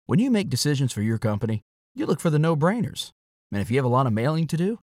When you make decisions for your company, you look for the no-brainers. And if you have a lot of mailing to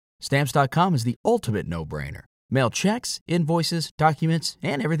do, Stamps.com is the ultimate no-brainer. Mail checks, invoices, documents,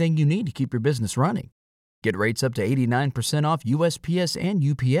 and everything you need to keep your business running. Get rates up to 89% off USPS and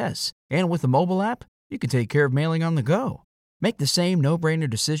UPS. And with the mobile app, you can take care of mailing on the go. Make the same no-brainer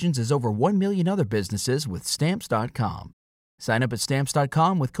decisions as over 1 million other businesses with Stamps.com. Sign up at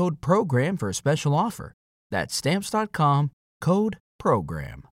Stamps.com with code PROGRAM for a special offer. That's Stamps.com, code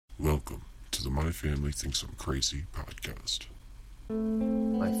PROGRAM. Welcome to the My Family Thinks I'm Crazy podcast.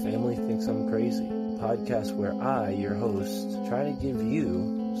 My Family Thinks I'm Crazy, a podcast where I, your host, try to give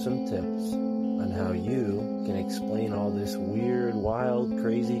you some tips on how you can explain all this weird, wild,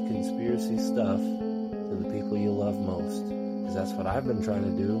 crazy conspiracy stuff to the people you love most. Because that's what I've been trying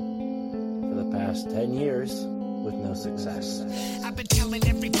to do for the past 10 years with no success. I've been telling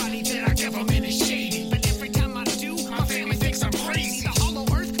everybody that our government is shady, but every time I do, my family thinks I'm crazy. The hollow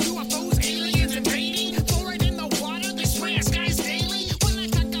earth, UFOs, aliens invading, fluoride in the water, they swear skies daily. When I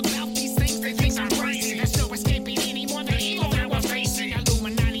talk about these things, they think I'm crazy. There's no escaping anymore the evil that we're facing.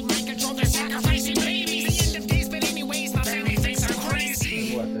 Illuminati mind control, they're sacrificing babies. The end of days, but anyways, my family thinks I'm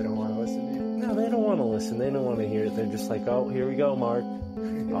crazy. What, they don't want to listen to you? No, they don't want to listen. They don't want to hear it. They're just like, oh, here we go, Mark.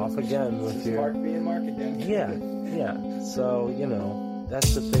 Off again with your... Mark being Mark again. Yeah. So,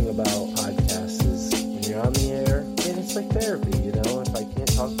 that's the thing about podcasts is when you're on the air, and it's like therapy, If I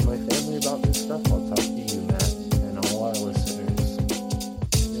can't talk to my family about this stuff, I'll talk to you, Matt, and all our listeners.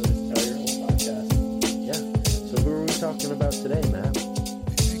 You'll just tell your whole podcast. Yeah. So who are we talking about today, Matt?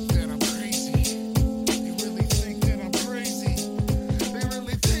 They think that I'm crazy. They really think that I'm crazy. They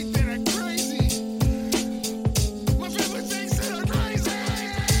really think that I'm crazy. My family thinks that I'm crazy.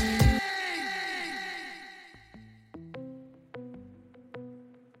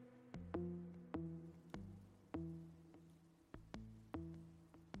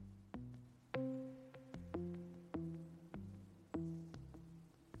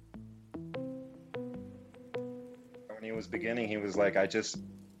 When he was beginning, he was like, I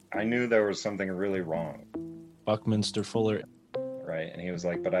knew there was something really wrong. Buckminster Fuller. Right. And he was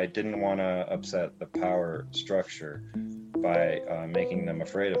like, but I didn't want to upset the power structure by making them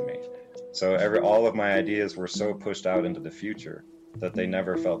afraid of me. So all of my ideas were so pushed out into the future that they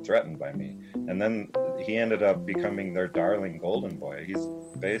never felt threatened by me. And then he ended up becoming their darling golden boy. He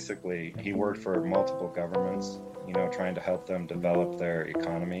worked for multiple governments, trying to help them develop their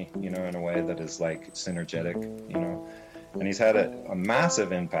economy, in a way that is like synergetic, and he's had a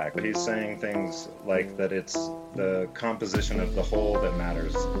massive impact. But he's saying things like that it's the composition of the whole that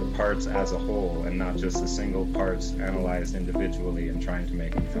matters, the parts as a whole, and not just the single parts analyzed individually and trying to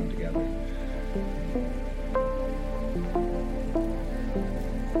make them come together.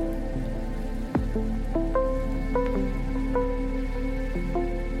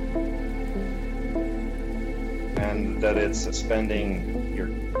 And that it's spending your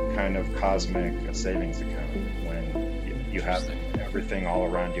kind of cosmic savings account when you have everything all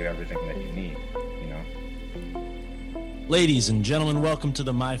around you, everything that you need, Ladies and gentlemen, welcome to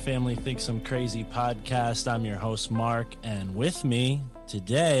the My Family Thinks I'm Crazy podcast. I'm your host, Mark, and with me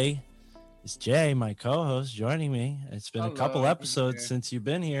today is Jay, my co-host, joining me. It's been a couple episodes since you've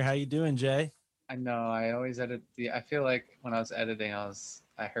been here. How you doing, Jay? I know. I always edit I feel like when I was editing, I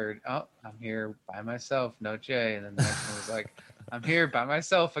heard, oh, I'm here by myself, no Jay. And then the next one was like, I'm here by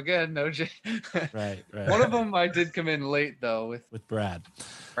myself again, no Jay. Right. One of them I did come in late, though, with Brad.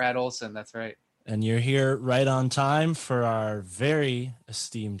 Brad Olson, that's right. And you're here right on time for our very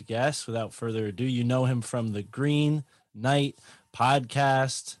esteemed guest. Without further ado, you know him from the Green Knight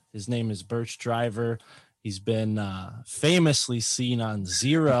podcast. His name is Burch Driver. He's been famously seen on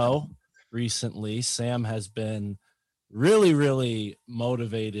Zero recently. Sam has been really, really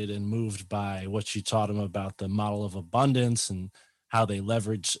motivated and moved by what you taught him about the model of abundance and how they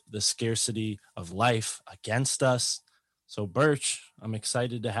leverage the scarcity of life against us. So, Burch, I'm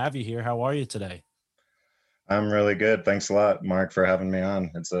excited to have you here. How are you today? I'm really good. Thanks a lot, Mark, for having me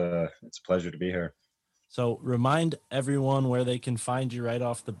on. It's a pleasure to be here. So remind everyone where they can find you right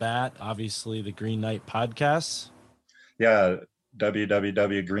off the bat. Obviously, the Green Knight podcasts. Yeah,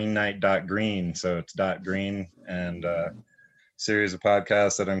 www.greenknight.green. So it's .green and series of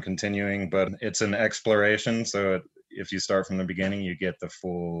podcasts that I'm continuing, but it's an exploration. So if you start from the beginning, you get the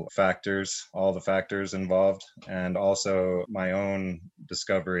full factors, all the factors involved, and also my own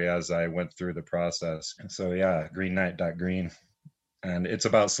discovery as I went through the process. So yeah, greenknight.green. And it's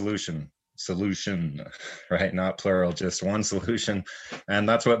about solution, right? Not plural, just one solution. And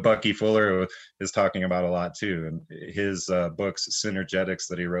that's what Bucky Fuller is talking about a lot too. And his books, Synergetics,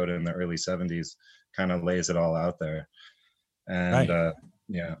 that he wrote in the early 70s, kind of lays it all out there. And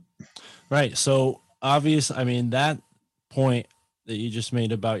Yeah. Right. So obvious, I mean, that point that you just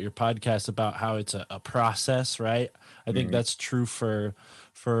made about your podcast about how it's a process, right? I think Mhm. that's true for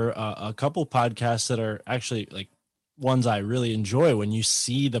a couple podcasts that are actually like ones I really enjoy when you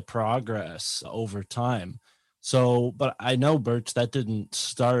see the progress over time. So, but I know, Birch, that didn't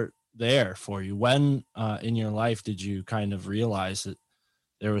start there for you. When in your life did you kind of realize that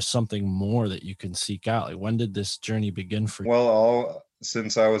there was something more that you can seek out? Like, when did this journey begin for you? Well, all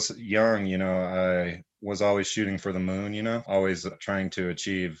since I was young, I was always shooting for the moon, always trying to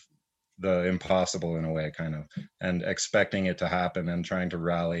achieve the impossible in a way, kind of, and expecting it to happen and trying to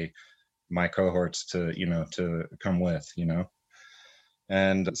rally my cohorts to come with.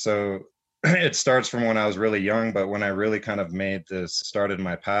 And so it starts from when I was really young, but when I really kind of started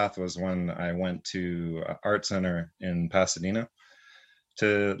my path was when I went to Art Center in Pasadena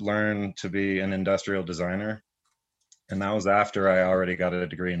to learn to be an industrial designer. And that was after I already got a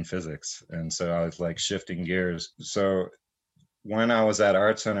degree in physics. And so I was like shifting gears. So when I was at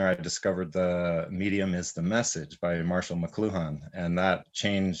Art Center, I discovered The Medium is the Message by Marshall McLuhan. And that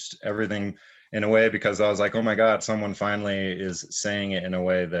changed everything in a way, because I was like, oh my God, someone finally is saying it in a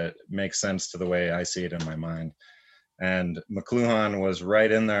way that makes sense to the way I see it in my mind. And McLuhan was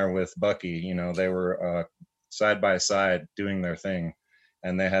right in there with Bucky. They were side by side doing their thing.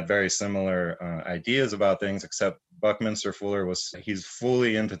 And they had very similar ideas about things, except Buckminster Fuller he's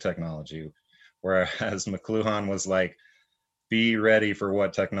fully into technology, whereas McLuhan was like, be ready for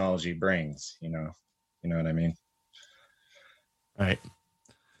what technology brings, you know what I mean? Right.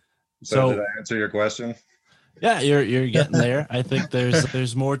 So did I answer your question? Yeah, you're getting there. I think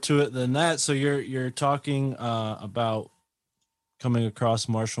there's more to it than that. So you're talking about coming across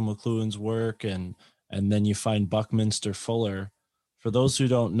Marshall McLuhan's work, and then you find Buckminster Fuller. For those who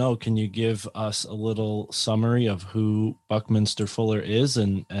don't know, can you give us a little summary of who Buckminster Fuller is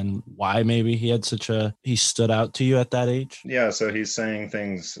and why maybe he stood out to you at that age? Yeah, so he's saying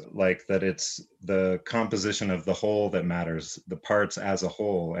things like that it's the composition of the whole that matters, the parts as a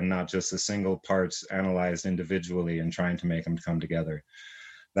whole, and not just the single parts analyzed individually and trying to make them come together.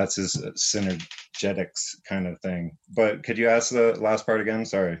 That's his synergetics kind of thing. But could you ask the last part again?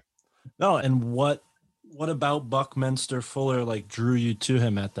 Sorry. No, and what about Buckminster Fuller like drew you to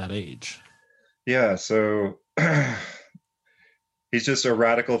him at that age? Yeah, so he's just a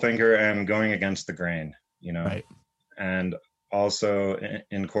radical thinker and going against the grain, Right. And also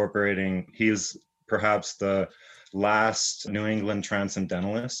incorporating, he's perhaps the last New England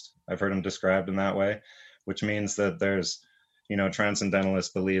transcendentalist. I've heard him described in that way, which means that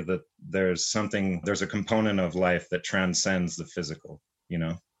transcendentalists believe that there's a component of life that transcends the physical,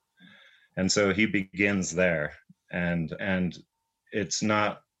 and so he begins there, and it's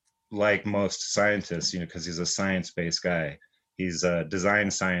not like most scientists, because he's a science-based guy. He's design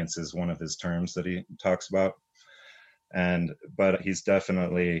science is one of his terms that he talks about, but he's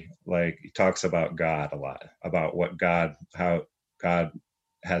definitely he talks about God a lot, about how God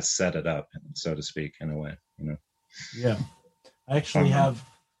has set it up, so to speak, in a way, Yeah. I actually have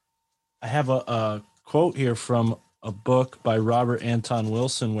a quote here from a book by Robert Anton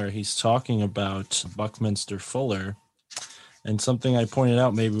Wilson where he's talking about Buckminster Fuller, and something I pointed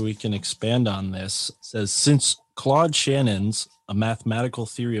out, maybe we can expand on this. It says, since Claude Shannon's A Mathematical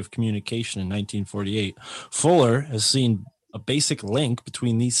Theory of Communication in 1948, Fuller has seen a basic link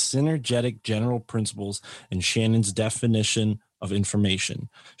between these synergetic general principles and Shannon's definition of information.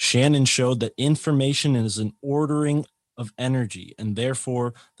 Shannon showed that information is an ordering of energy, and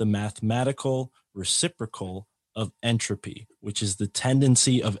therefore the mathematical reciprocal of entropy, which is the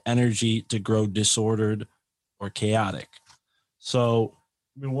tendency of energy to grow disordered or chaotic. So,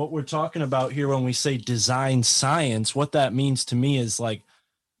 I mean, what we're talking about here when we say design science, what that means to me is I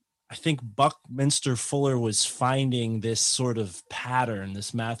think Buckminster Fuller was finding this sort of pattern,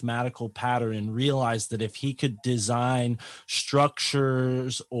 this mathematical pattern, and realized that if he could design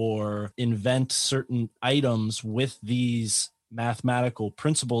structures or invent certain items with these mathematical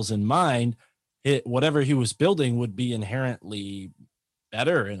principles in mind, whatever he was building would be inherently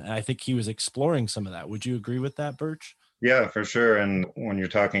better. And I think he was exploring some of that. Would you agree with that, Burch? Yeah, for sure. And when you're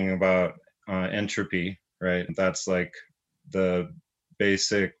talking about entropy, right, that's like the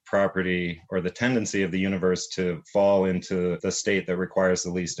basic property or the tendency of the universe to fall into the state that requires the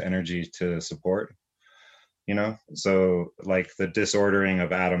least energy to support, so like the disordering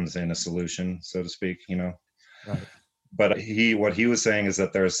of atoms in a solution, so to speak, Right. But what he was saying is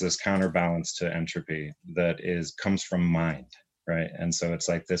that there's this counterbalance to entropy that comes from mind, right? And so it's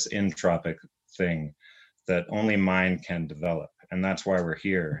like this entropic thing that only mind can develop. and that's why we're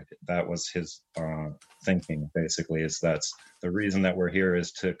here. That was his thinking, basically, is that's the reason that we're here,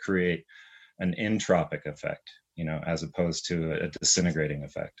 is to create an entropic effect, as opposed to a disintegrating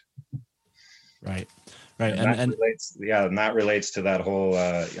effect. Right. And that relates to that whole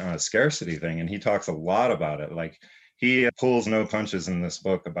scarcity thing. And he talks a lot about it. Like, he pulls no punches in this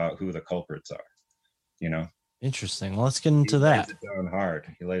book about who the culprits are. Interesting. Well, let's get into that.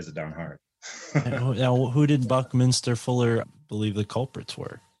 He lays it down hard. Now, who did Buckminster Fuller believe the culprits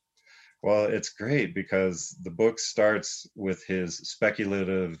were? Well, it's great because the book starts with his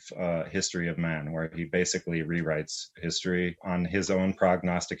speculative history of man, where he basically rewrites history on his own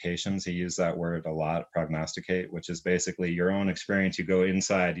prognostications. He used that word a lot, prognosticate, which is basically your own experience. You go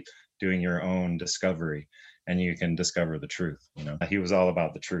inside doing your own discovery, and you can discover the truth. He was all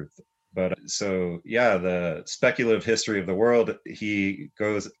about the truth. But the speculative history of the world, he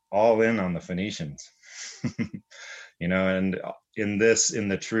goes all in on the Phoenicians. And in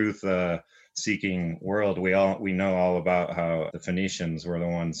the truth seeking world, we know all about how the Phoenicians were the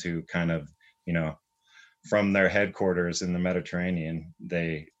ones who kind of, from their headquarters in the Mediterranean,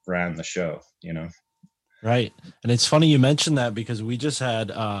 they ran the show. Right. And it's funny you mentioned that, because we just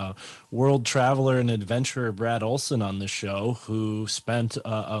had world traveler and adventurer Brad Olson on the show, who spent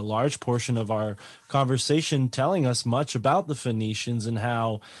a large portion of our conversation telling us much about the Phoenicians and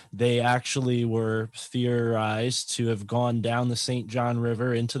how they actually were theorized to have gone down the St. John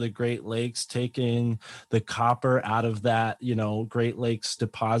River into the Great Lakes, taking the copper out of that, Great Lakes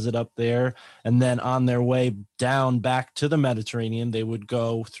deposit up there. And then on their way down back to the Mediterranean, they would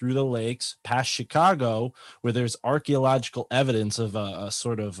go through the lakes past Chicago, where there's archaeological evidence of a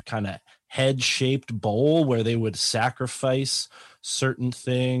sort of kind of head-shaped bowl where they would sacrifice certain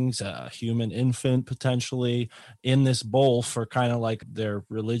things, a human infant potentially, in this bowl for kind of like their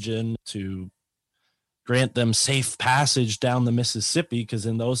religion to grant them safe passage down the Mississippi, because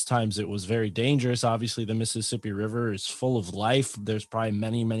in those times it was very dangerous. Obviously, the Mississippi River is full of life. There's probably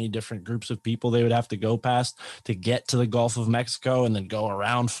many, many different groups of people they would have to go past to get to the Gulf of Mexico, and then go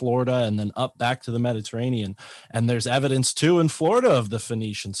around Florida and then up back to the Mediterranean. And there's evidence too in Florida of the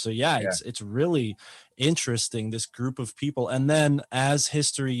Phoenicians. So it's really interesting, this group of people. And then, as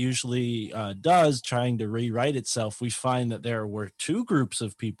history usually does, trying to rewrite itself, we find that there were two groups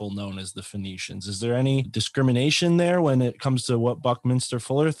of people known as the Phoenicians. Is there any discrimination there when it comes to what Buckminster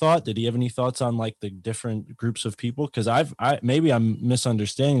Fuller thought? Did he have any thoughts on like the different groups of people? Because maybe I'm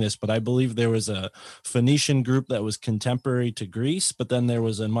misunderstanding this, but I believe there was a Phoenician group that was contemporary to Greece, but then there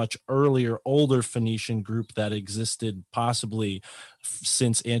was a much earlier, older Phoenician group that existed possibly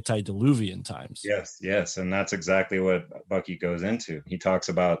since antediluvian times. Yes. And that's exactly what Bucky goes into. He talks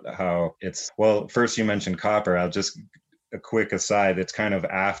about how first you mentioned copper. I'll just, a quick aside, it's kind of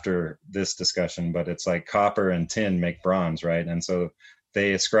after this discussion, but it's like copper and tin make bronze, right? And so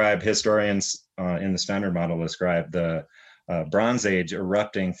historians in the Standard Model ascribe the Bronze Age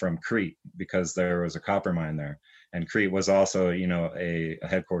erupting from Crete, because there was a copper mine there. And Crete was also, a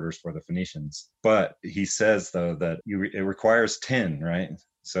headquarters for the Phoenicians. But he says, though, that it requires tin, right?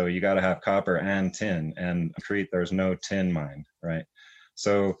 So you got to have copper and tin. And Crete, there's no tin mine, right?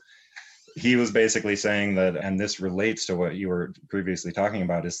 So he was basically saying that, and this relates to what you were previously talking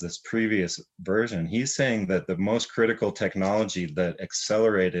about, is this previous version. He's saying that the most critical technology that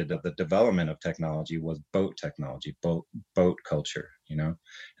accelerated the development of technology was boat technology, boat culture, and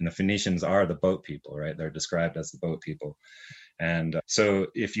the Phoenicians are the boat people, right? They're described as the boat people. And so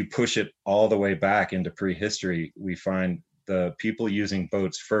if you push it all the way back into prehistory, we find the people using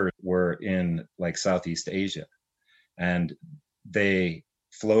boats first were in like Southeast Asia, and they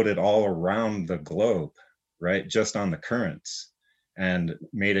floated all around the globe, right? Just on the currents, and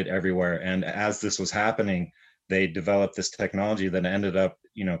made it everywhere. And as this was happening, they developed this technology that ended up,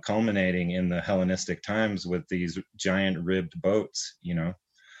 culminating in the Hellenistic times with these giant ribbed boats,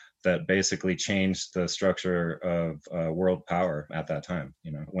 that basically changed the structure of world power at that time,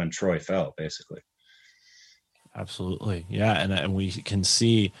 when Troy fell, basically. Absolutely. Yeah. And we can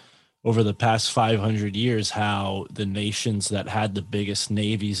see over the past 500 years how the nations that had the biggest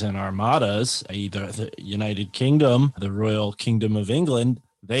navies and armadas, either the United Kingdom, the Royal Kingdom of England,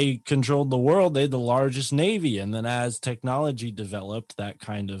 they controlled the world. They had the largest navy. And then as technology developed,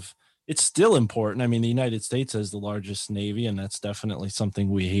 it's still important. I mean, the United States has the largest navy, and that's definitely something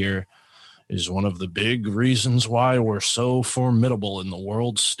we hear is one of the big reasons why we're so formidable in the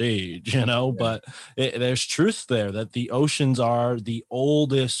world stage, but there's truth there that the oceans are the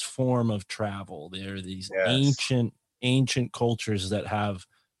oldest form of travel. They're these ancient cultures that have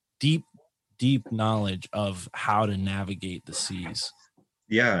deep knowledge of how to navigate the seas.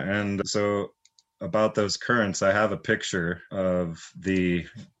 Yeah. And so about those currents, I have a picture of the.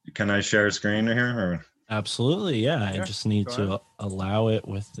 Can I share screen here? Or? Absolutely, yeah. I Yeah, just need go to ahead. allow it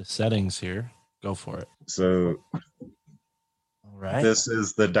with the settings here. Go for it. So All right. this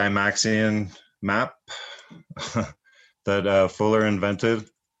is the Dymaxion map that Fuller invented.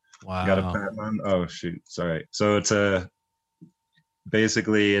 Got a Wow. patent on. Oh shoot, sorry. So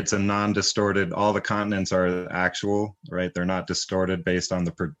basically it's a non-distorted. All the continents are actual, right? They're not distorted based on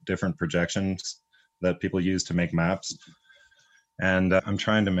the different projections that people use to make maps. And I'm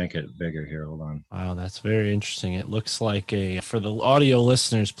trying to make it bigger here. Hold on. Wow, that's very interesting. It looks like for the audio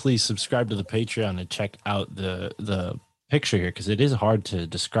listeners, please subscribe to the Patreon and check out the picture here, because it is hard to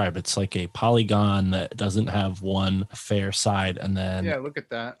describe. It's like a polygon that doesn't have one fair side, and then Yeah, look at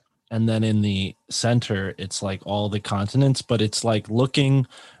that. and then in the center it's like all the continents, but it's like looking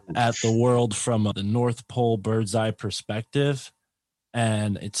at the world from the North Pole bird's eye perspective.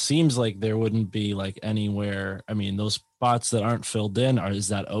 And it seems like there wouldn't be like anywhere. I mean, those spots that aren't filled in, is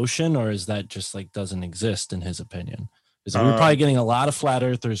that ocean, or is that just like doesn't exist in his opinion? Because we're probably getting a lot of flat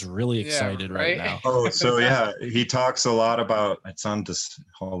earthers really excited right now. Oh, so yeah, he talks a lot about. It's on.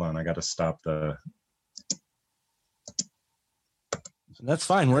 Hold on, I got to stop the. That's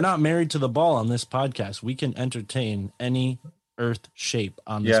fine. We're not married to the ball on this podcast. We can entertain any earth shape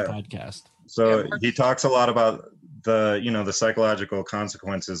on this podcast. So he talks a lot about the psychological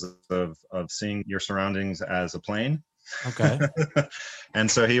consequences of seeing your surroundings as a plane. Okay. And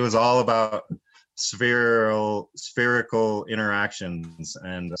so he was all about spherical interactions.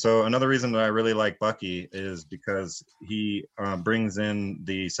 And so another reason that I really like Bucky is because he brings in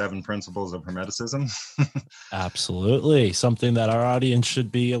the 7 principles of Hermeticism. Absolutely. Something that our audience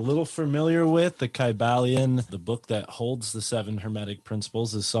should be a little familiar with. The Kybalion, the book that holds the 7 Hermetic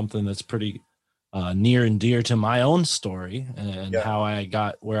principles, is something that's pretty near and dear to my own story and how I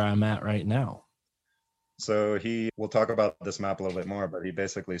got where I'm at right now. So we'll talk about this map a little bit more, but he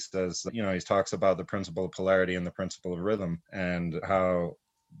basically says, he talks about the principle of polarity and the principle of rhythm, and how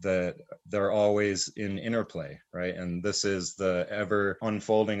that they're always in interplay, right? And this is the ever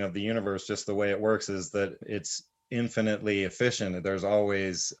unfolding of the universe. Just the way it works is that it's infinitely efficient.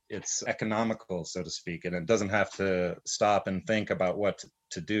 It's economical, so to speak, and it doesn't have to stop and think about what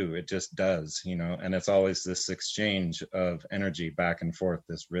to do. It just does, and it's always this exchange of energy back and forth,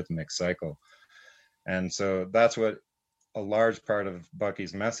 this rhythmic cycle. And so that's what a large part of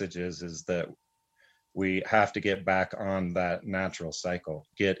Bucky's message is that we have to get back on that natural cycle,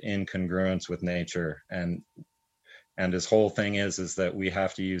 get in congruence with nature. And his whole thing is that we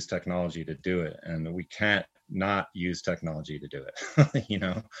have to use technology to do it. And we can't not use technology to do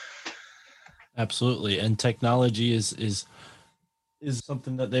it, Absolutely. And technology is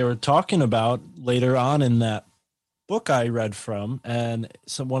something that they were talking about later on in that book I read from. And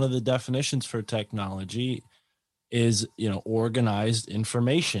so one of the definitions for technology is, organized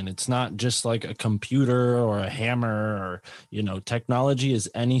information. It's not just like a computer or a hammer, or, technology is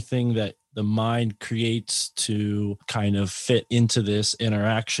anything that the mind creates to kind of fit into this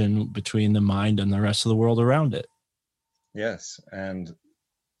interaction between the mind and the rest of the world around it. Yes. And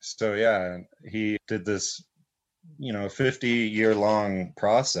so, he did this, 50-year-long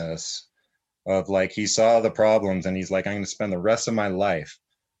process of he saw the problems, and he's like, I'm going to spend the rest of my life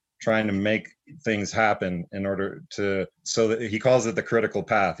trying to make things happen in order to, so that he calls it the critical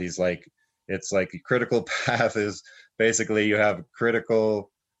path. He's like, it's like a critical path is basically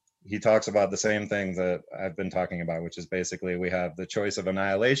he talks about the same thing that I've been talking about, which is basically we have the choice of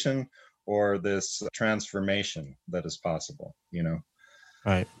annihilation or this transformation that is possible,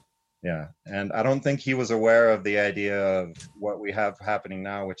 Right. Yeah. And I don't think he was aware of the idea of what we have happening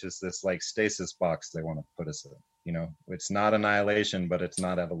now, which is this stasis box they want to put us in. It's not annihilation, but it's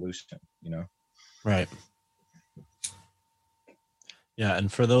not evolution, Right. Yeah.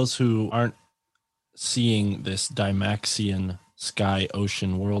 And for those who aren't seeing this Dymaxion sky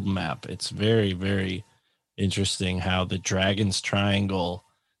ocean world map, it's very, very interesting how the Dragon's Triangle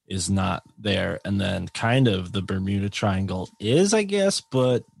is not there, and then kind of the Bermuda Triangle is, I guess,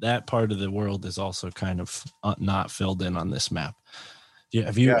 but that part of the world is also kind of not filled in on this map.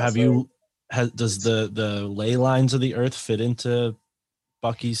 Does the ley lines of the Earth fit into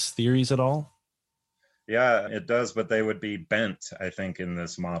Bucky's theories at all? Yeah, it does, but they would be bent, I think, in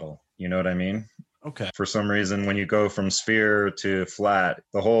this model. You know what I mean? Okay. For some reason, when you go from sphere to flat,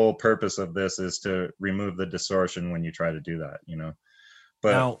 the whole purpose of this is to remove the distortion when you try to do that,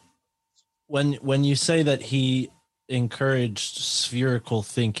 But now, when you say that he encouraged spherical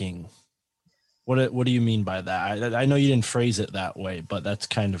thinking, what do you mean by that? I know you didn't phrase it that way, but that's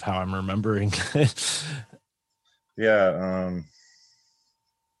kind of how I'm remembering it. Yeah.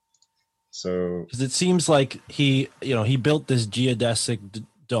 So Because it seems like he built this geodesic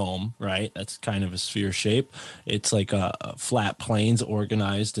dome, right? That's kind of a sphere shape. It's like a flat plains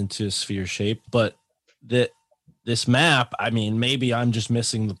organized into a sphere shape. But this map, I mean, maybe I'm just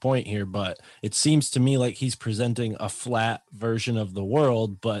missing the point here, but it seems to me like he's presenting a flat version of the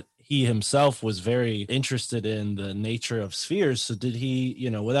world, but he himself was very interested in the nature of spheres. So did he,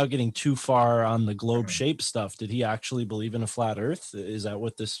 without getting too far on the globe shape stuff, did he actually believe in a flat earth? Is that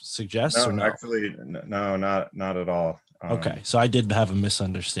what this suggests or no, no? actually, no, not at all. Okay, so I did have a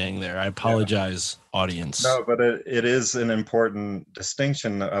misunderstanding there. I apologize, audience. No, but it is an important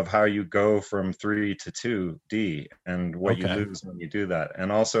distinction of how you go from 3 to 2D and what you lose when you do that.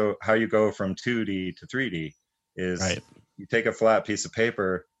 And also how you go from 2D to 3D is you take a flat piece of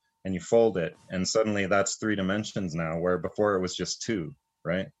paper and you fold it, and suddenly that's 3 dimensions now, where before it was just 2,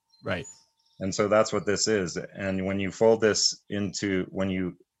 right? Right. And so that's what this is. And when you fold this into, when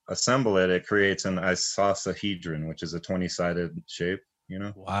you assemble it, it creates an isosahedron, which is a 20-sided shape,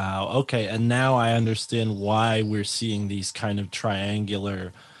 Wow. Okay. And now I understand why we're seeing these kind of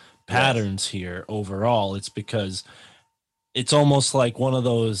triangular patterns here overall. It's because it's almost like one of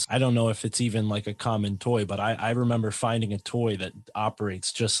those, I don't know if it's even like a common toy, but I remember finding a toy that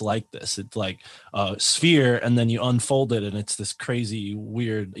operates just like this. It's like a sphere, and then you unfold it and it's this crazy,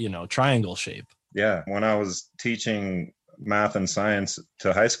 weird, triangle shape. Yeah. When I was teaching math and science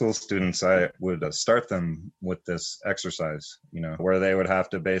to high school students, I would start them with this exercise, where they would have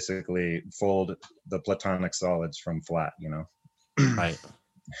to basically fold the platonic solids from flat, Right.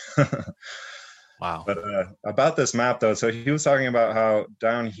 Wow. But about this map, though, so he was talking about how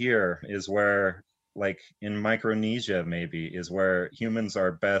down here is where, like in Micronesia, maybe, is where humans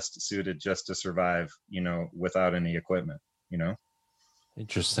are best suited just to survive, without any equipment,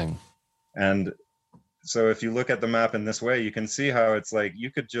 Interesting. And so if you look at the map in this way, you can see how it's like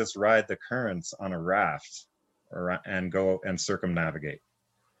you could just ride the currents on a raft and go and circumnavigate,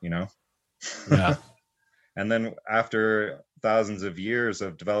 Yeah. And then after thousands of years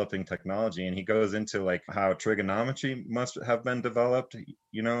of developing technology, and he goes into like how trigonometry must have been developed,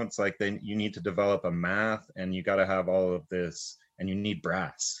 it's like you need to develop a math, and you got to have all of this, and you need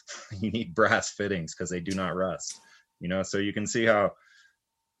brass. You need brass fittings because they do not rust, so you can see how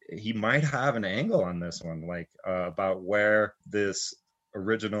he might have an angle on this one, like about where this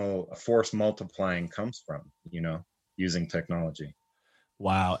original force multiplying comes from, using technology.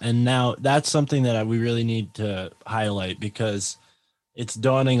 Wow. And now that's something that we really need to highlight, because it's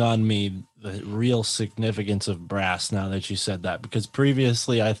dawning on me the real significance of brass now that you said that, because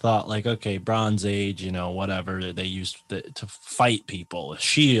previously I thought like, okay, Bronze Age, whatever they used to fight people,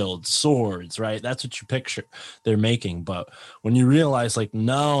 shields, swords, right? That's what you picture they're making. But when you realize like,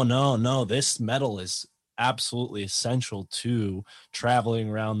 no, this metal is absolutely essential to traveling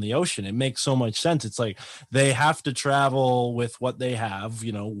around the ocean. It makes so much sense. It's like they have to travel with what they have,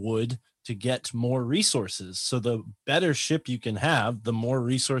 wood, to get more resources. So the better ship you can have, the more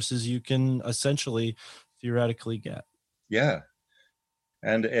resources you can essentially theoretically get. Yeah.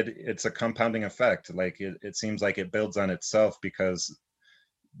 And it's a compounding effect. Like it seems like it builds on itself, because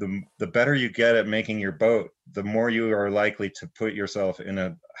the better you get at making your boat, the more you are likely to put yourself in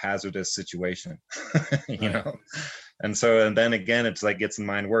a hazardous situation, know? And then again, it's like gets the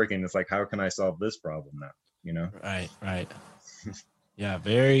mind working. It's like, how can I solve this problem now? Right. Yeah.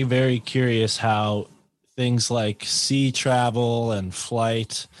 Very, very curious how things like sea travel and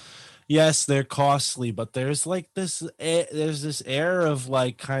flight, yes, they're costly, but there's like this air of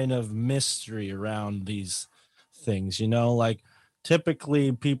like kind of mystery around these things, like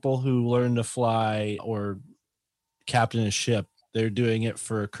typically people who learn to fly or captain a ship, they're doing it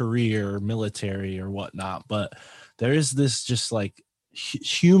for a career or military or whatnot. But there is this just like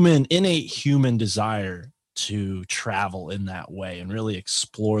innate human desire to travel in that way and really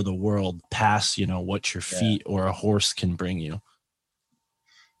explore the world past, what your feet or a horse can bring you.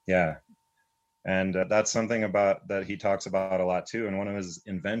 Yeah. And that's something about that he talks about a lot too. And one of his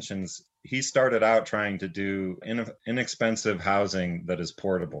inventions, he started out trying to do inexpensive housing that is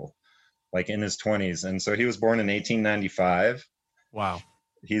portable, like in his 20s. And so he was born in 1895. Wow.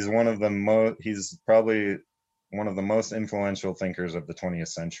 He's probably one of the most influential thinkers of the 20th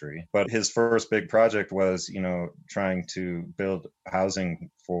century. But his first big project was, trying to build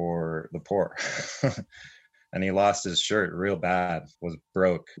housing for the poor. And he lost his shirt real bad, was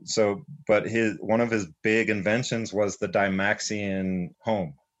broke. So, but one of his big inventions was the Dymaxion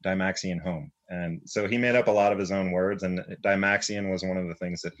home. And so he made up a lot of his own words, and Dymaxion was one of the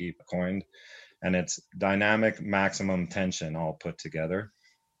things that he coined. And it's dynamic maximum tension all put together.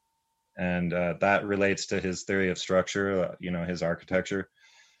 And that relates to his theory of structure, his architecture.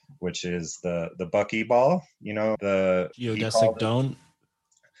 which is the Bucky ball, you know, Geodesic dome.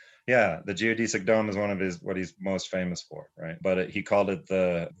 Yeah, the geodesic dome is one of what he's most famous for, right? But he called it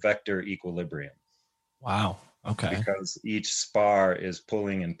the vector equilibrium. Wow. Okay. Because each spar is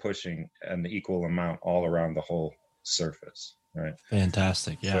pulling and pushing an equal amount all around the whole surface, right?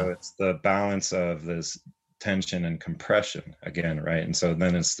 Fantastic. Yeah. So it's the balance of this tension and compression again, right? And so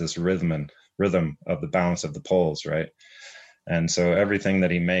then it's this rhythm of the balance of the poles, right? And so everything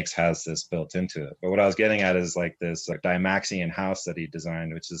that he makes has this built into it. But what I was getting at is like this like Dymaxion house that he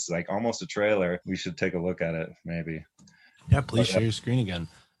designed, which is like almost a trailer. We should take a look at it, maybe. Yeah, please share your screen again.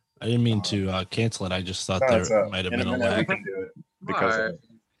 I didn't mean to cancel it. I just thought there might have been a lag. We can do it because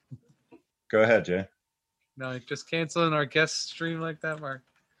go ahead, Jay. No, just canceling our guest stream like that, Mark.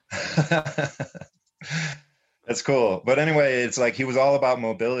 That's cool. But anyway, it's like he was all about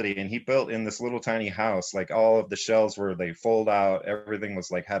mobility, and he built in this little tiny house, like all of the shelves where they fold out, everything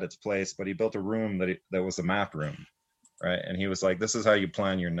was like had its place, but he built a room that was a map room, right? And he was like, this is how you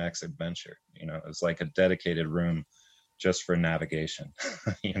plan your next adventure. You know, it was like a dedicated room just for navigation,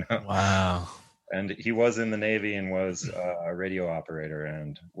 you know? Wow. And he was in the Navy and was a radio operator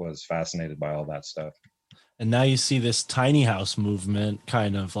and was fascinated by all that stuff. And now you see this tiny house movement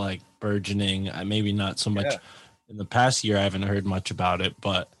kind of like burgeoning. Maybe not so much in the past year. I haven't heard much about it,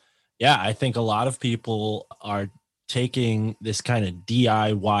 but yeah, I think a lot of people are taking this kind of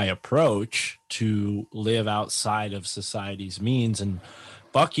DIY approach to live outside of society's means. And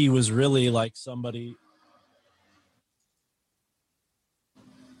Bucky was really like somebody.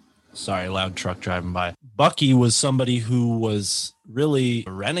 Sorry, loud truck driving by. Bucky was somebody who was really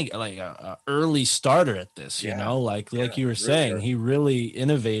a renegade, like a early starter at this, you know, like you were saying, he really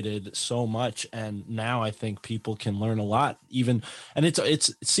innovated so much. And now I think people can learn a lot even. And it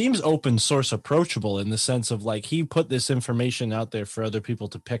seems open source approachable in the sense of like, he put this information out there for other people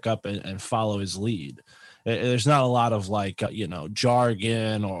to pick up and follow his lead. There's not a lot of like,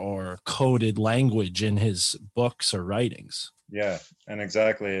 jargon or coded language in his books or writings. Yeah, and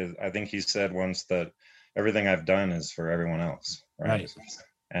exactly. I think he said once that everything I've done is for everyone else, right?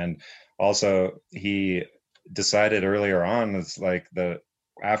 And also he decided earlier on, it's like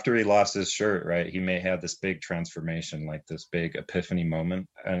after he lost his shirt, right, he may have this big transformation, like this big epiphany moment,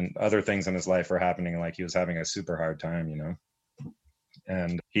 and other things in his life were happening, like he was having a super hard time, you know?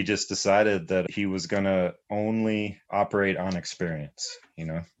 And he just decided that he was going to only operate on experience, you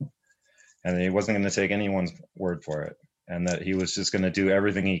know? And he wasn't going to take anyone's word for it. And that he was just going to do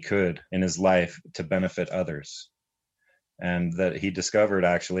everything he could in his life to benefit others. And that he discovered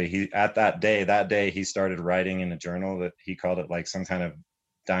actually, that day he started writing in a journal that he called it like some kind of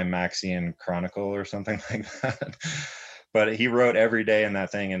Dymaxion chronicle or something like that. But he wrote every day in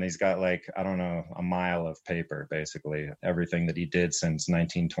that thing, and he's got like, I don't know, a mile of paper, basically, everything that he did since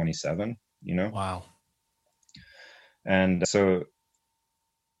 1927, you know? Wow. And so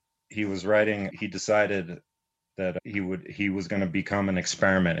he was writing, he decided that he was going to become an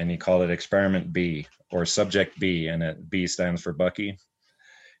experiment, and he called it Experiment B, or Subject B, and B stands for Bucky.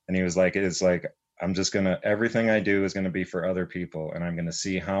 And he was like, it's like, everything I do is going to be for other people, and I'm going to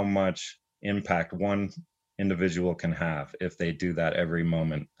see how much impact one individual can have if they do that every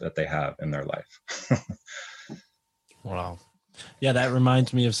moment that they have in their life. Wow. Yeah, that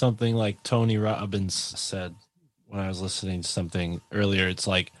reminds me of something like Tony Robbins said when I was listening to something earlier. It's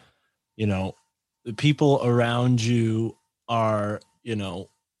like, the people around you are,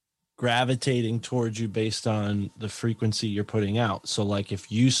 gravitating towards you based on the frequency you're putting out. So like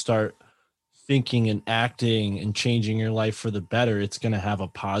if you start thinking and acting and changing your life for the better, it's going to have a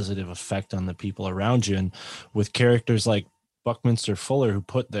positive effect on the people around you. And with characters like Buckminster Fuller, who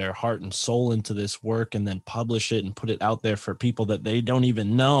put their heart and soul into this work and then publish it and put it out there for people that they don't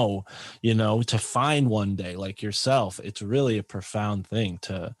even know, to find one day, like yourself, it's really a profound thing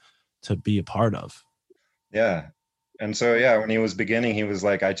to be a part of. Yeah. And so, when he was beginning, he was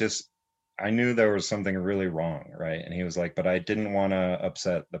like, I knew there was something really wrong, right? And he was like, but I didn't want to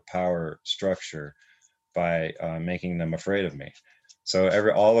upset the power structure by making them afraid of me. So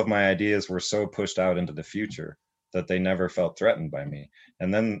all of my ideas were so pushed out into the future that they never felt threatened by me.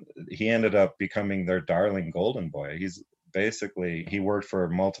 And then he ended up becoming their darling golden boy. He worked for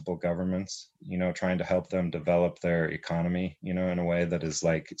multiple governments, trying to help them develop their economy, in a way that is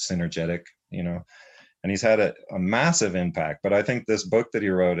like synergetic, and he's had a massive impact. But I think this book that he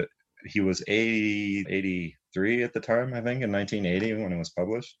wrote, he was 83 at the time, I think, in 1980 when it was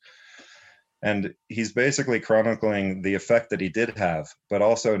published. And he's basically chronicling the effect that he did have, but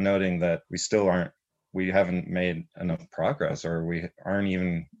also noting that we haven't made enough progress, or we aren't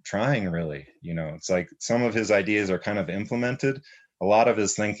even trying really. It's like some of his ideas are kind of implemented, a lot of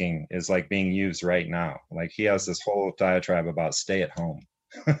his thinking is like being used right now. Like he has this whole diatribe about stay at home.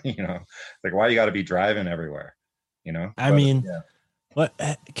 Like why you got to be driving everywhere, I but mean, yeah. what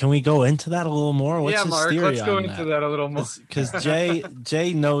can we go into that a little more? What's Yeah, his Mark, theory let's go on into that? that a little more. Because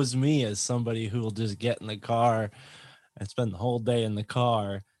Jay knows me as somebody who will just get in the car and spend the whole day in the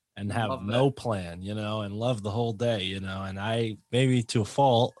car and have Love no that. plan, and love the whole day, and I, maybe to a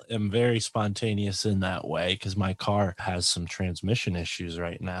fault, am very spontaneous in that way because my car has some transmission issues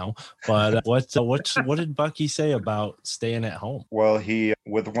right now. But what did Bucky say about staying at home? Well, he,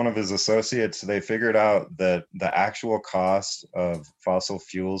 with one of his associates, they figured out that the actual cost of fossil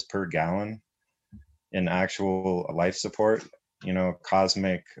fuels per gallon in actual life support,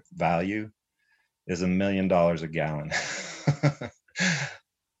 cosmic value, is $1 million a gallon.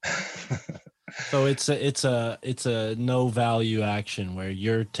 So it's a no value action where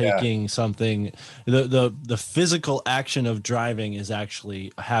you're taking something, the physical action of driving is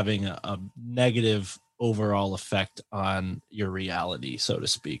actually having a negative overall effect on your reality, so to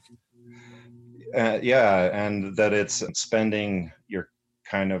speak. Yeah, and that it's spending your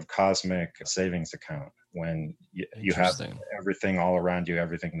kind of cosmic savings account when you have Interesting. everything all around you,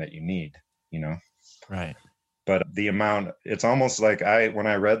 everything that you need, Right. But the amount, it's almost like when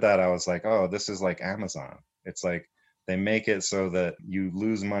I read that, I was like, oh, this is like Amazon. It's like they make it so that you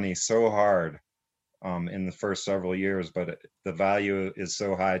lose money so hard in the first several years, but the value is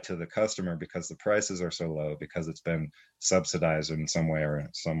so high to the customer because the prices are so low, because it's been subsidized in some way or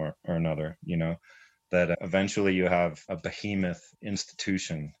another, that eventually you have a behemoth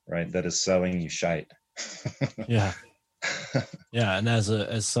institution, right, that is selling you shite. Yeah. Yeah, and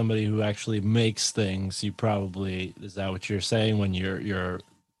as somebody who actually makes things, you probably, is that what you're saying, when you're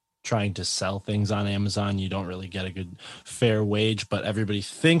trying to sell things on Amazon, you don't really get a good fair wage, but everybody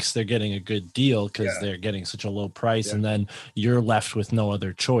thinks they're getting a good deal because they're getting such a low price, and then you're left with no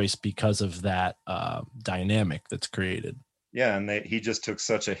other choice because of that dynamic that's created. Yeah, and he just took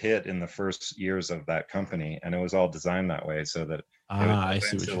such a hit in the first years of that company, and it was all designed that way so that I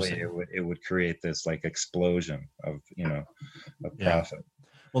see what you're saying. it would create this like explosion of profit.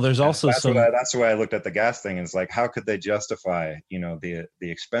 Well, there's also that's why I looked at the gas thing. Is like, how could they justify the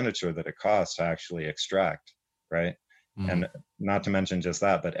expenditure that it costs to actually extract, right? And not to mention just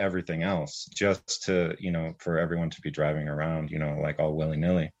that, but everything else, just to for everyone to be driving around, like all willy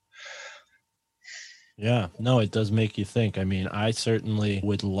nilly. Yeah, no, it does make you think. I mean, I certainly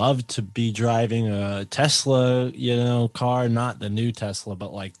would love to be driving a Tesla, car, not the new Tesla,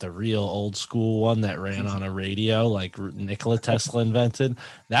 but like the real old school one that ran on a radio, like Nikola Tesla invented.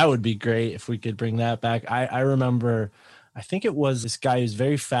 That would be great if we could bring that back. I remember, I think it was this guy who's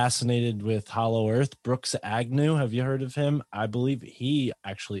very fascinated with Hollow Earth, Brooks Agnew. Have you heard of him? I believe he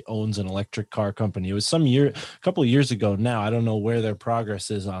actually owns an electric car company. It was a couple of years ago now. I don't know where their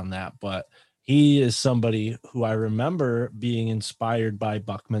progress is on that, but he is somebody who I remember being inspired by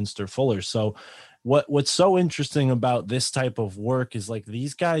Buckminster Fuller. So what's so interesting about this type of work is like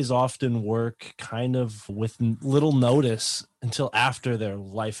these guys often work kind of with little notice until after their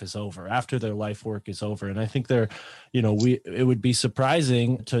life is over, after their life work is over. And I think it would be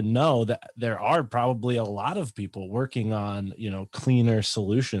surprising to know that there are probably a lot of people working on, cleaner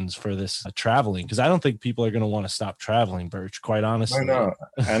solutions for this traveling, because I don't think people are going to want to stop traveling, Burch, quite honestly. No.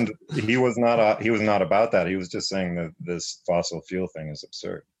 And he was not about that. He was just saying that this fossil fuel thing is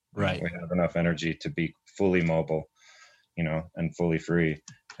absurd. Right. We have enough energy to be fully mobile, and fully free,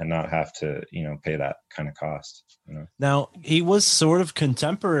 and not have to, pay that kind of cost. Now, he was sort of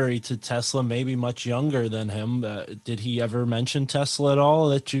contemporary to Tesla, maybe much younger than him. Did he ever mention Tesla at all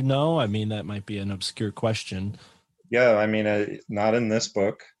that you know? I mean, that might be an obscure question. Yeah, I mean, not in this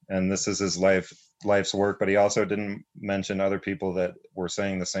book, and this is his life's work, but he also didn't mention other people that were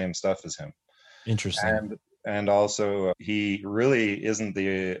saying the same stuff as him. Interesting. And also, he really isn't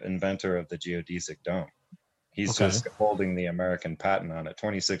the inventor of the geodesic dome. He's just holding the American patent on it.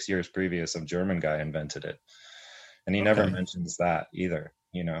 26 years previous, a German guy invented it. And he never mentions that either,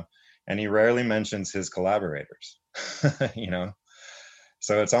 and he rarely mentions his collaborators,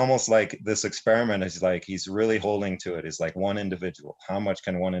 So it's almost like this experiment is like, he's really holding to it. It's like one individual. How much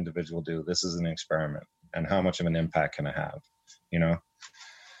can one individual do? This is an experiment. And how much of an impact can it have,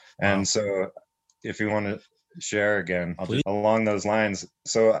 And so if you want to share again, along those lines.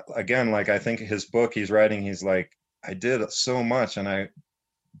 So again, like I think his book he's writing, he's like, I did so much and I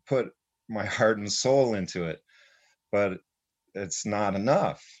put my heart and soul into it, but it's not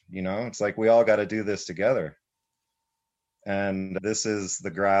enough. It's like, we all got to do this together. And this is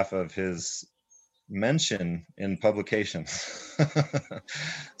the graph of his mention in publications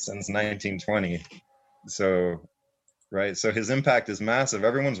since 1920. So right? So his impact is massive.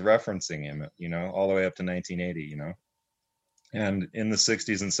 Everyone's referencing him, you know, all the way up to 1980, you know. And in the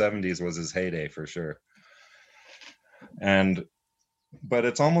 60s and 70s was his heyday for sure. And but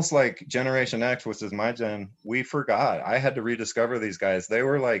it's almost like Generation X, which is my gen, we forgot. I had to rediscover these guys. They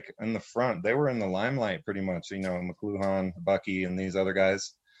were like in the front. They were in the limelight pretty much, you know, McLuhan, Bucky, and these other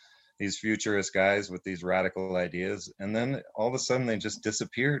guys, these futurist guys with these radical ideas. And then all of a sudden they just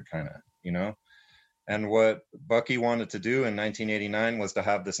disappeared kind of, you know. And what Bucky wanted to do in 1989 was to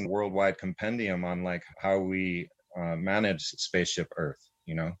have this worldwide compendium on like how we manage Spaceship Earth,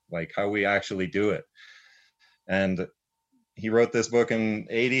 you know, like how we actually do it. And he wrote this book in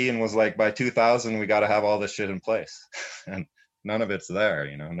 80 and was like, by 2000, we got to have all this shit in place. And none of it's there,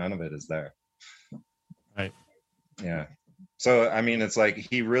 you know, none of it is there. Right. Yeah. So, I mean, it's like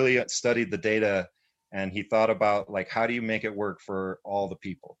he really studied the data and he thought about like, how do you make it work for all the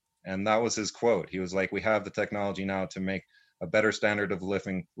people? And that was his quote. He was like, we have the technology now to make a better standard of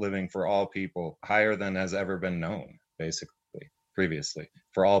living for all people, higher than has ever been known, basically, previously,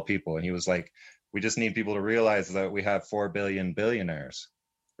 for all people. And he was like, we just need people to realize that we have 4 billion billionaires,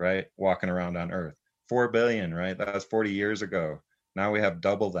 right, walking around on Earth. 4 billion, right? That was 40 years ago. Now we have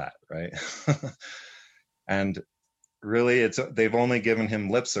double that, right? And really, they've only given him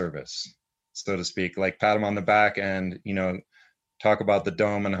lip service, so to speak, like pat him on the back and, you know, talk about the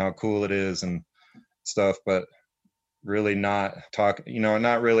dome and how cool it is and stuff, but really not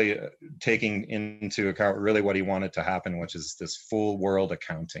really taking into account really what he wanted to happen, which is this full world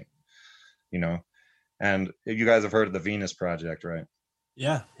accounting. You know, and you guys have heard of the Venus Project, right?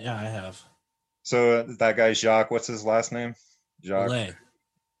 Yeah, I have. So that guy Jacques, what's his last name? Jacques. Malay.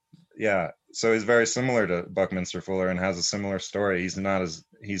 Yeah. So he's very similar to Buckminster Fuller and has a similar story. He's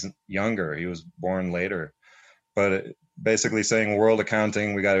younger. He was born later, but basically saying world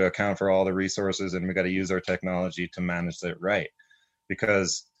accounting, we got to account for all the resources and we got to use our technology to manage it right,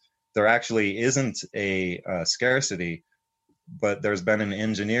 because there actually isn't a scarcity, but there's been an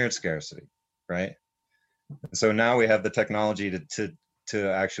engineered scarcity. Right. So now we have the technology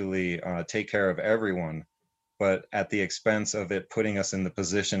to actually take care of everyone, but at the expense of it putting us in the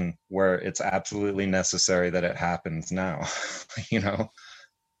position where it's absolutely necessary that it happens now. You know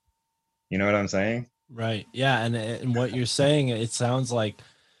what I'm saying? Right. Yeah. And what you're saying, it sounds like,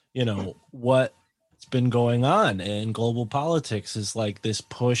 you know, what's been going on in global politics is like this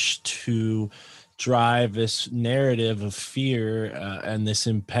push to drive this narrative of fear and this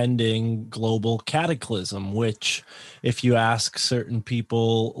impending global cataclysm, which if you ask certain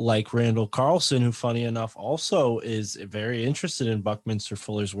people like Randall Carlson, who funny enough also is very interested in Buckminster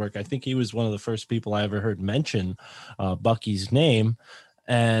Fuller's work. I think he was one of the first people I ever heard mention Bucky's name.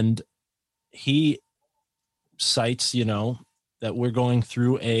 And he cites, you know, that we're going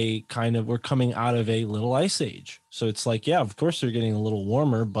through we're coming out of a little ice age. So it's like, yeah, of course they're getting a little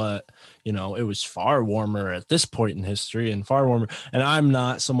warmer, but you know, it was far warmer at this point in history and far warmer. And I'm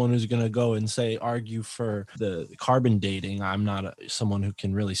not someone who's going to go and argue for the carbon dating. I'm not someone who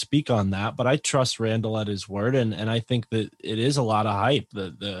can really speak on that, but I trust Randall at his word. And I think that it is a lot of hype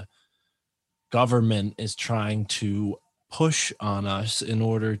that the government is trying to push on us in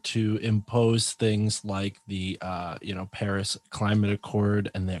order to impose things like the Paris Climate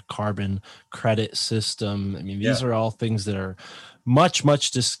Accord and the carbon credit system. I mean, these are all things that are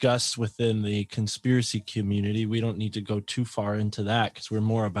much discussed within the conspiracy community. We don't need to go too far into that because we're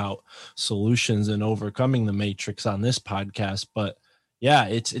more about solutions and overcoming the matrix on this podcast. But yeah,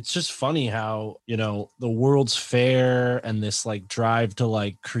 it's just funny how, you know, the World's Fair and this like drive to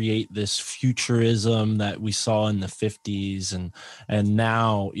like create this futurism that we saw in the 50s and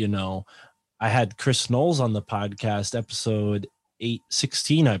now, you know, I had Chris Knowles on the podcast, episode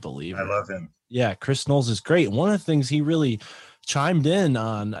 816, I believe. I love him. Yeah, Chris Knowles is great. One of the things he really chimed in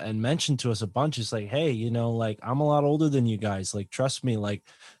on and mentioned to us a bunch is like, hey, you know, like I'm a lot older than you guys. Like, trust me, like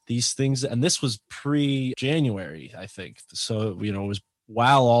these things. And this was pre-January, I think. So, you know, it was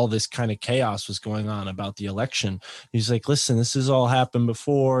while all this kind of chaos was going on about the election. He's like, listen, this has all happened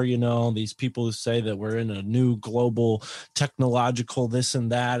before, you know, these people who say that we're in a new global technological this and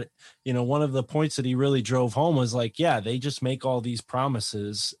that. You know, one of the points that he really drove home was like, yeah, they just make all these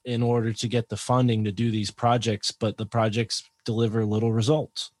promises in order to get the funding to do these projects, but the projects deliver little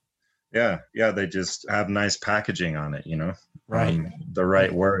results. Yeah. They just have nice packaging on it, you know, right? The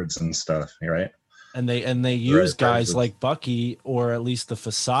right words and stuff, right? And they use guys like Bucky, or at least the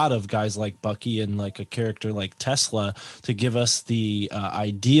facade of guys like Bucky and like a character like Tesla to give us the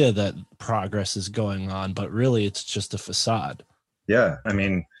idea that progress is going on, but really it's just a facade. Yeah, I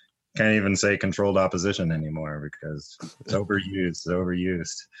mean, can't even say controlled opposition anymore because it's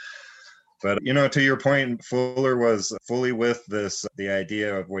overused. But, to your point, Fuller was fully with this, the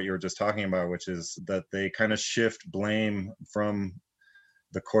idea of what you were just talking about, which is that they kind of shift blame from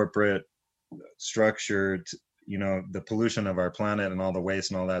the corporate structure to, the pollution of our planet and all the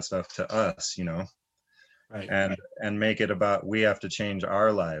waste and all that stuff to us, Right. and make it about, we have to change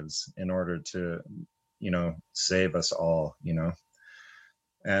our lives in order to, save us all,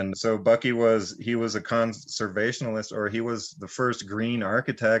 And so Bucky was a conservationalist, or he was the first green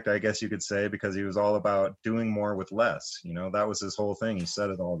architect, I guess you could say, because he was all about doing more with less. That was his whole thing. He said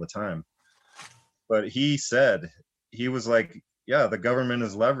it all the time. But he was like, yeah, the government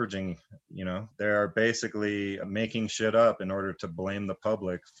is leveraging, they are basically making shit up in order to blame the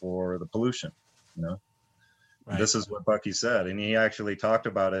public for the pollution, Right. This is what Bucky said. And he actually talked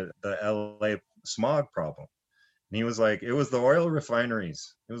about it, the LA smog problem. And he was like, it was the oil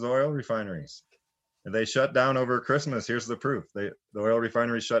refineries. It was the oil refineries. And they shut down over Christmas. Here's the proof. The oil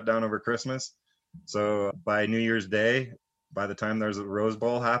refineries shut down over Christmas. So by New Year's Day, by the time there's a Rose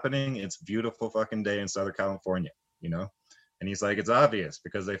Bowl happening, it's a beautiful fucking day in Southern California, And he's like, it's obvious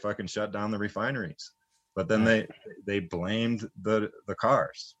because they fucking shut down the refineries. But then they blamed the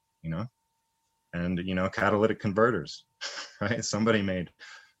cars, and, catalytic converters, right? Somebody made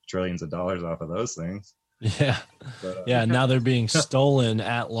trillions of dollars off of those things. Yeah. But, Yeah. Now they're being stolen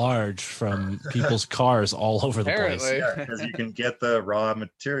at large from people's cars all over the place. Apparently. Yeah, because you can get the raw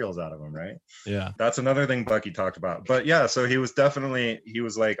materials out of them, right? Yeah. That's another thing Bucky talked about. But yeah, so he was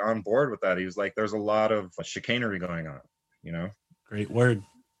like on board with that. He was like, there's a lot of chicanery going on, Great word.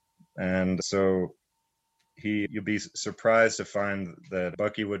 And so you'd be surprised to find that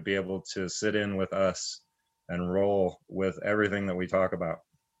Bucky would be able to sit in with us and roll with everything that we talk about.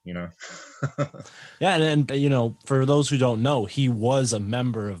 Yeah, and for those who don't know, he was a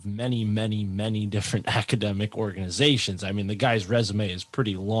member of many, many, many different academic organizations. I mean, the guy's resume is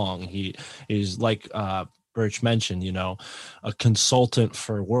pretty long. He is, like Burch mentioned, a consultant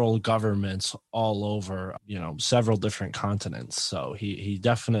for world governments all over, several different continents. So he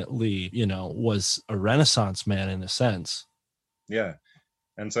definitely, was a Renaissance man in a sense. Yeah.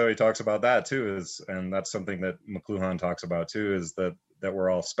 And so he talks about that too, and that's something that McLuhan talks about too, is that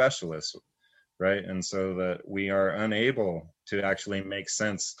we're all specialists, right? And so that we are unable to actually make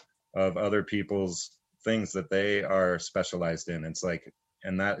sense of other people's things that they are specialized in. It's like,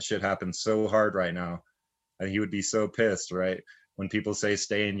 and that shit happens so hard right now. And he would be so pissed, right? When people say,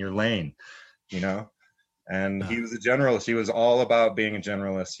 stay in your lane, And he was a generalist. He was all about being a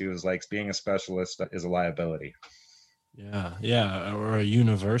generalist. He was like, being a specialist is a liability. Yeah. Or a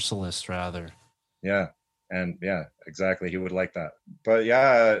universalist, rather. Yeah. And yeah, exactly. He would like that. But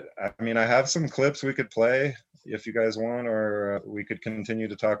yeah, I mean, I have some clips we could play if you guys want, or we could continue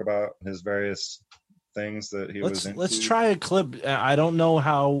to talk about his various things that he was into. Let's try a clip. I don't know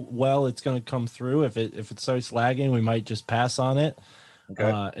how well it's going to come through. If it starts lagging, we might just pass on it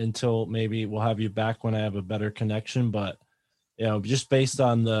until maybe we'll have you back when I have a better connection. But just based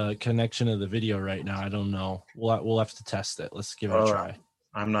on the connection of the video right now, I don't know. We'll have to test it. Let's give it a try.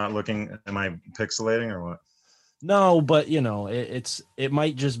 I'm not looking. Am I pixelating or what? No, but it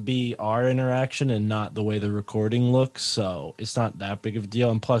might just be our interaction and not the way the recording looks. So it's not that big of a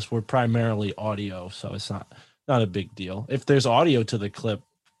deal. And plus, we're primarily audio, so it's not a big deal. If there's audio to the clip,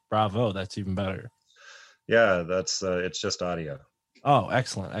 bravo, that's even better. Yeah, that's it's just audio. Oh,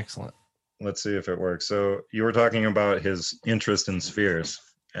 excellent. Let's see if it works. So you were talking about his interest in spheres,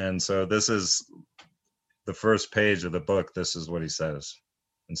 and so this is the first page of the book. This is what he says.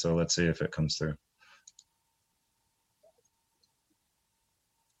 And so let's see if it comes through.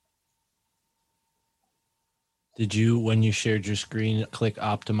 Did you, when you shared your screen, click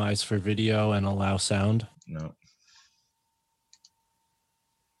optimize for video and allow sound? No.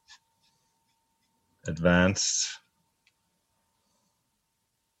 Advanced.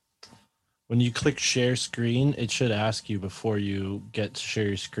 When you click share screen, it should ask you before you get to share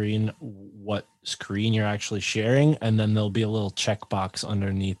your screen what screen you're actually sharing, and then there'll be a little checkbox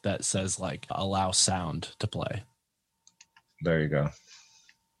underneath that says like allow sound to play. There you go.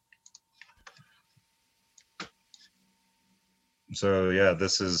 So yeah,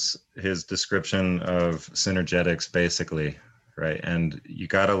 this is his description of synergetics basically, right? And you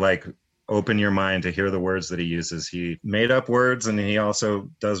gotta like open your mind to hear the words that he uses. He made up words, and he also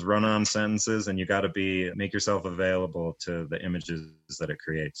does run-on sentences, and you got to make yourself available to the images that it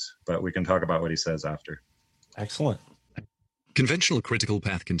creates. But we can talk about what he says after. Excellent. Conventional critical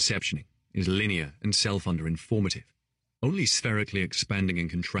path conceptioning is linear and self-underinformative. Only spherically expanding and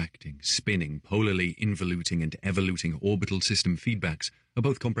contracting, spinning, polarly involuting and evoluting orbital system feedbacks are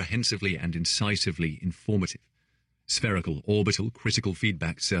both comprehensively and incisively informative. Spherical orbital critical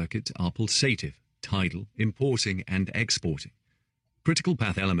feedback circuits are pulsative, tidal, importing, and exporting. Critical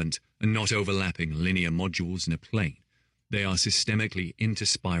path elements are not overlapping linear modules in a plane. They are systemically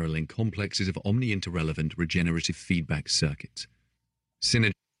interspiraling complexes of omni-interrelevant regenerative feedback circuits.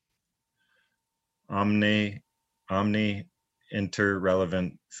 Omni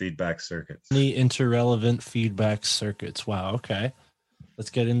interrelevant feedback circuits. The interrelevant feedback circuits. Wow. Okay. Let's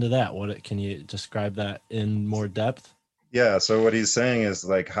get into that. Can you describe that in more depth? Yeah. So what he's saying is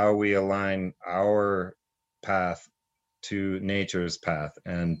like how we align our path to nature's path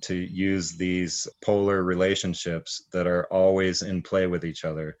and to use these polar relationships that are always in play with each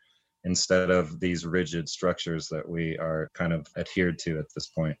other instead of these rigid structures that we are kind of adhered to at this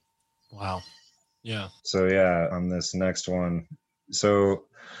point. Wow. Yeah. So yeah, on this next one. So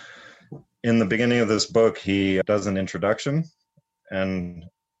in the beginning of this book, he does an introduction, and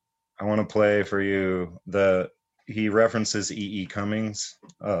I want to play for you he references E. E. Cummings,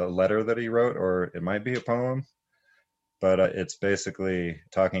 a letter that he wrote, or it might be a poem, but it's basically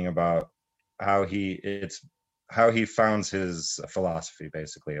talking about how he founds his philosophy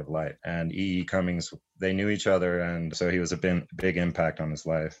basically of light. And E. E. Cummings, they knew each other, and so he was a big impact on his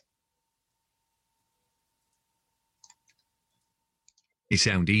life. It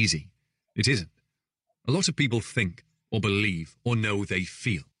sounds easy. It isn't. A lot of people think or believe or know they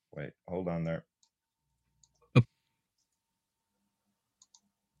feel. Wait, hold on there.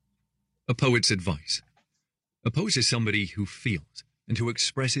 A poet's advice. A poet is somebody who feels and who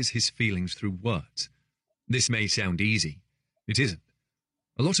expresses his feelings through words. This may sound easy. It isn't.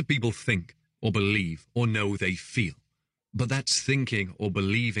 A lot of people think or believe or know they feel. But that's thinking or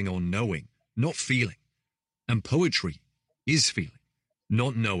believing or knowing, not feeling. And poetry is feeling,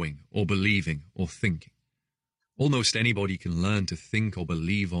 not knowing or believing or thinking. Almost anybody can learn to think or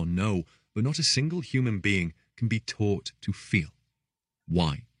believe or know, but not a single human being can be taught to feel.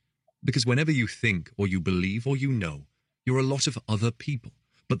 Why? Because whenever you think or you believe or you know, you're a lot of other people.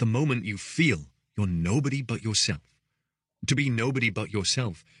 But the moment you feel, you're nobody but yourself. To be nobody but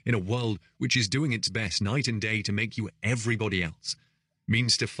yourself in a world which is doing its best night and day to make you everybody else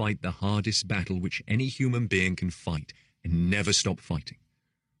means to fight the hardest battle which any human being can fight and never stop fighting.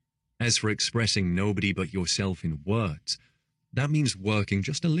 As for expressing nobody but yourself in words, that means working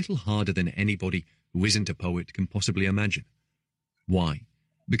just a little harder than anybody who isn't a poet can possibly imagine. Why?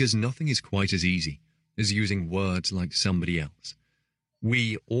 Because nothing is quite as easy as using words like somebody else.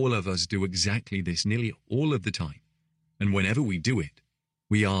 We, all of us, do exactly this nearly all of the time. And whenever we do it,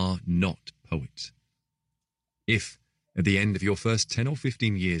 we are not poets. If, at the end of your first 10 or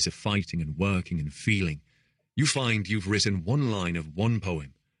 15 years of fighting and working and feeling, you find you've written one line of one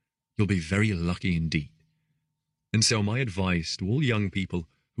poem, you'll be very lucky indeed. And so my advice to all young people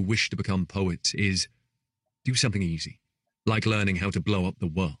who wish to become poets is, do something easy, like learning how to blow up the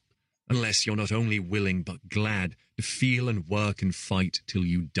world, unless you're not only willing but glad to feel and work and fight till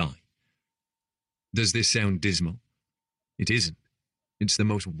you die. Does this sound dismal? It isn't. It's the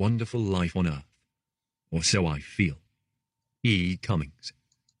most wonderful life on earth. Or so I feel. E. Cummings.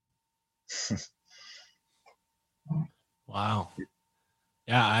 Wow.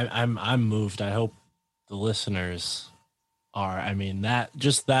 Yeah, I'm moved. I hope the listeners are. I mean, that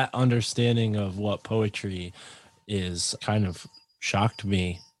understanding of what poetry is kind of shocked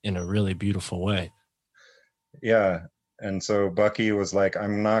me in a really beautiful way. Yeah. And so Bucky was like,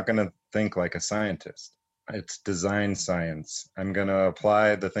 I'm not going to think like a scientist. It's design science. I'm going to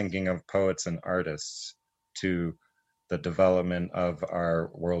apply the thinking of poets and artists to the development of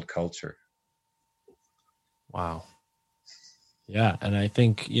our world culture. Wow. Yeah. And I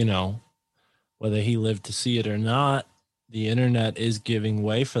think, whether he lived to see it or not, the internet is giving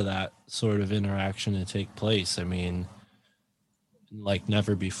way for that sort of interaction to take place. I mean, like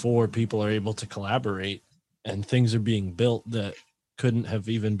never before, people are able to collaborate and things are being built that couldn't have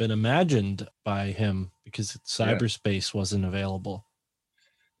even been imagined by him because cyberspace wasn't available.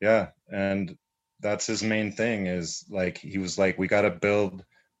 Yeah. And that's his main thing is like, he was like, we got to build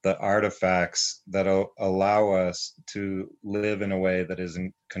the artifacts that'll allow us to live in a way that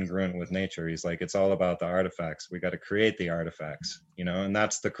isn't congruent with nature. He's like, it's all about the artifacts. We got to create the artifacts, and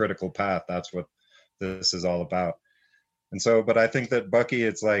that's the critical path. That's what this is all about. And so, but I think that Bucky,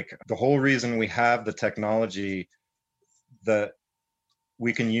 it's like the whole reason we have the technology that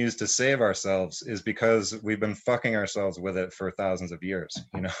we can use to save ourselves is because we've been fucking ourselves with it for thousands of years,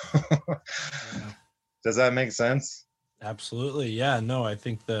 Yeah. Does that make sense? Absolutely. Yeah, no, I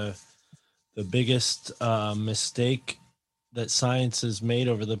think the biggest mistake that science has made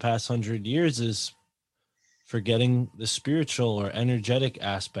over the past 100 years is forgetting the spiritual or energetic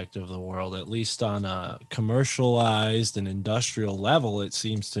aspect of the world, at least on a commercialized and industrial level. It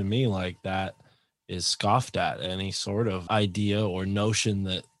seems to me like that is scoffed at. Any sort of idea or notion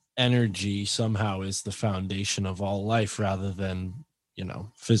that energy somehow is the foundation of all life rather than,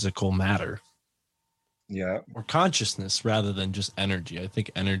 physical matter. Yeah. Or consciousness rather than just energy. I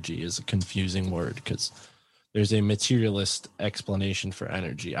think energy is a confusing word because there's a materialist explanation for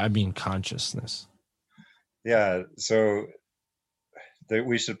energy. I mean consciousness. Yeah. So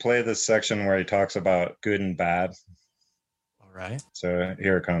we should play this section where he talks about good and bad. All right. So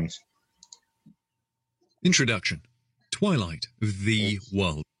here it comes. Introduction. Twilight of the Oops.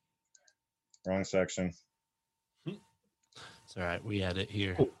 World. Wrong section. It's all right. We edit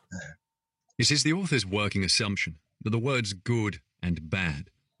here. It is the author's working assumption that the words good and bad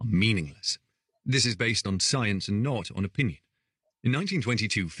are meaningless. This is based on science and not on opinion. In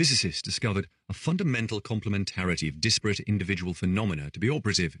 1922, physicists discovered a fundamental complementarity of disparate individual phenomena to be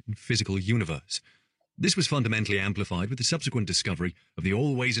operative in physical universe. This was fundamentally amplified with the subsequent discovery of the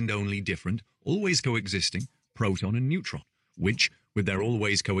always and only different, always coexisting proton and neutron, which, with their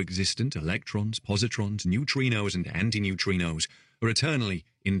always coexistent electrons, positrons, neutrinos, and antineutrinos, are eternally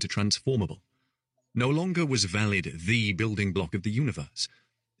intertransformable. No longer was valid the building block of the universe.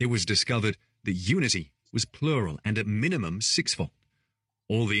 It was discovered that unity was plural and at minimum sixfold.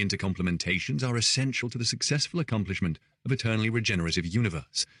 All the intercomplementations are essential to the successful accomplishment of eternally regenerative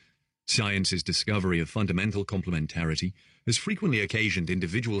universe. Science's discovery of fundamental complementarity has frequently occasioned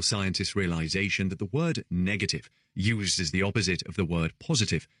individual scientists' realization that the word negative, used as the opposite of the word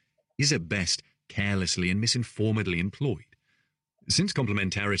positive, is at best carelessly and misinformedly employed. Since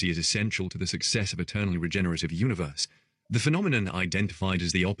complementarity is essential to the success of eternally regenerative universe, the phenomenon identified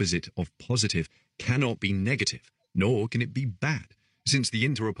as the opposite of positive cannot be negative, nor can it be bad, since the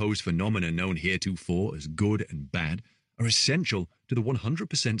interopposed phenomena known heretofore as good and bad are essential to the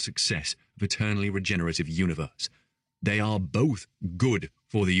 100% success of eternally regenerative universe. They are both good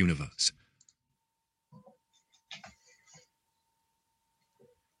for the universe.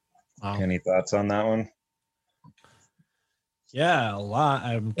 Wow. Any thoughts on that one? Yeah, a lot.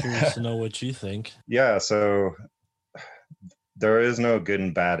 I'm curious to know what you think. Yeah, so there is no good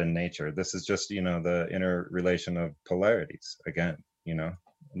and bad in nature. This is just, the interrelation of polarities again,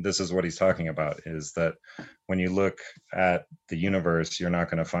 This is what he's talking about, is that when you look at the universe, you're not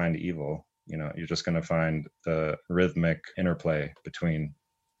going to find evil. You're just going to find the rhythmic interplay between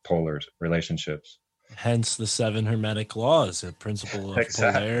polar relationships. Hence the 7 Hermetic laws, the principle of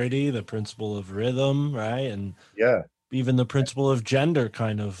Exactly. polarity, the principle of rhythm, right? And Yeah. even the principle of gender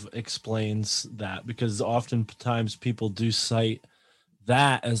kind of explains that, because oftentimes people do cite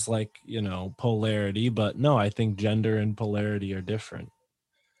that as like, polarity, but no, I think gender and polarity are different.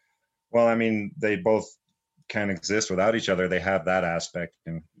 Well, I mean, they both can exist without each other. They have that aspect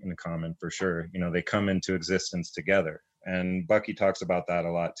in common for sure. They come into existence together. And Bucky talks about that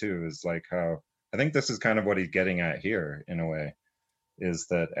a lot too, is like how, I think this is kind of what he's getting at here in a way, is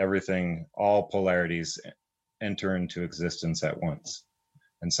that everything, all polarities enter into existence at once.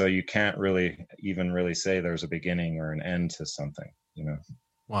 And so you can't really say there's a beginning or an end to something,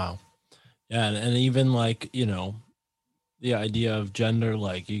 Wow. Yeah. And even like, the idea of gender,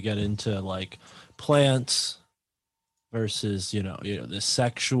 like you get into like plants versus, the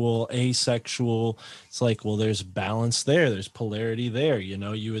sexual, asexual. It's like, well, there's balance there. There's polarity there.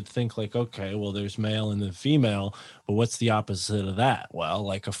 You would think like, okay, well, there's male and the female, but what's the opposite of that? Well,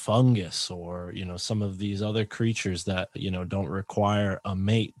 like a fungus or, some of these other creatures that, don't require a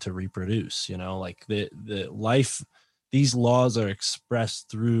mate to reproduce, like the life, these laws are expressed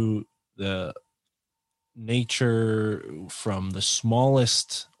through the nature from the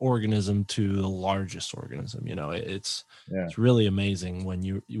smallest organism to the largest organism. It's really amazing when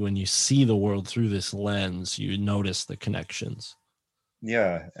you see the world through this lens. You notice the connections.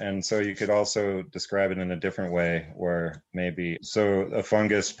 Yeah, and so you could also describe it in a different way, where maybe a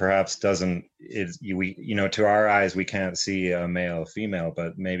fungus perhaps doesn't, to our eyes we can't see a male female,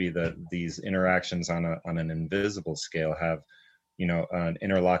 but maybe these interactions on an invisible scale have an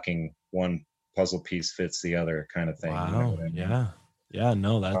interlocking, one puzzle piece fits the other kind of thing. Wow. Yeah,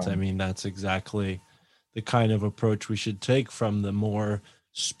 no, that's that's exactly the kind of approach we should take from the more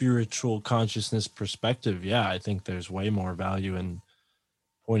spiritual consciousness perspective. Yeah, I think there's way more value in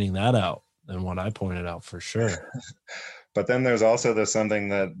pointing that out than what I pointed out, for sure. But then there's also something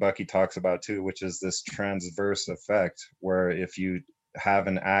that Bucky talks about too, which is this transverse effect, where if you have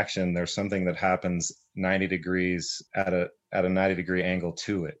an action, there's something that happens 90 degrees at a 90-degree angle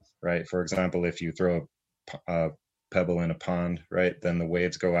to it, right? For example, if you throw a pebble in a pond, right, then the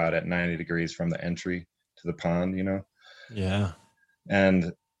waves go out at 90 degrees from the entry to the pond, you know? Yeah.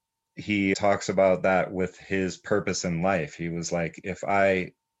 And he talks about that with his purpose in life. He was like, if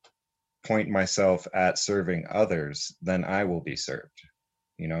I point myself at serving others, then I will be served,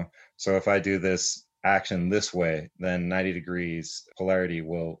 you know? So if I do this action this way, then 90 degrees polarity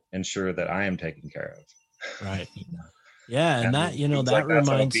will ensure that I am taken care of. Right. Yeah. And that, he was that like, that's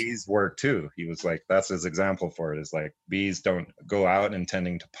how reminds bees work too. He was like, that's his example for it, is like, bees don't go out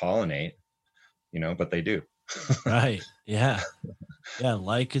intending to pollinate, you know, but they do. right. Yeah. Yeah.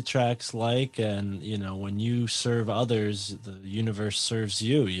 Like attracts like, and, when you serve others, the universe serves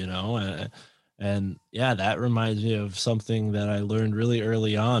you, and yeah, that reminds me of something that I learned really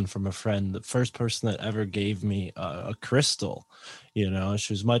early on from a friend. The first person that ever gave me a crystal, she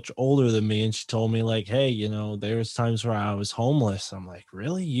was much older than me, and she told me like, hey, there's times where I was homeless. I'm like,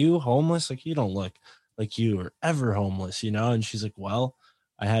 really? You homeless? Like, you don't look like you were ever homeless, and she's like, well,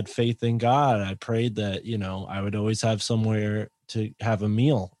 I had faith in God. I prayed that, I would always have somewhere to have a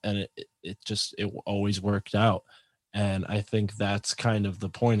meal, and it always worked out. And I think that's kind of the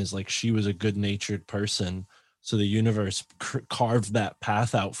point, is like, she was a good natured person. So the universe carved that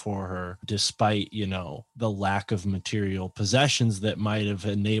path out for her, despite, the lack of material possessions that might have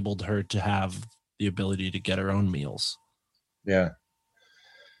enabled her to have the ability to get her own meals. Yeah.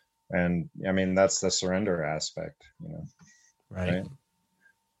 And I mean, that's the surrender aspect, Right.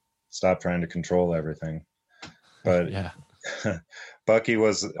 Stop trying to control everything. But yeah. Bucky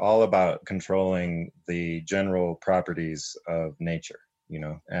was all about controlling the general properties of nature,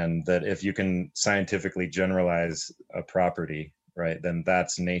 and that if you can scientifically generalize a property, right, then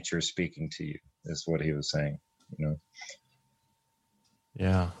that's nature speaking to you, is what he was saying,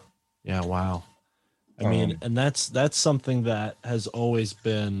 Yeah. Yeah. Wow. I mean, and that's something that has always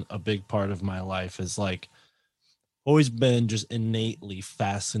been a big part of my life, is like, always been just innately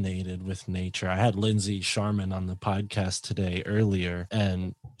fascinated with nature. I had Lindsay Sharman on the podcast today earlier,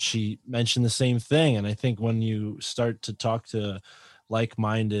 and she mentioned the same thing. And I think when you start to talk to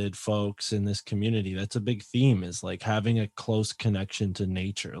like-minded folks in this community, that's a big theme, is like having a close connection to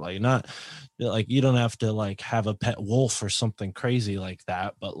nature. Like, not like, you don't have to like have a pet wolf or something crazy like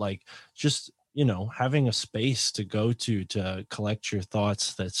that, but like, just, having a space to go to collect your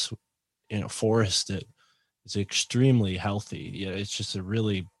thoughts that's, forested. It's extremely healthy. Yeah, it's just a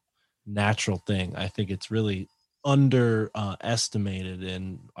really natural thing. I think it's really estimated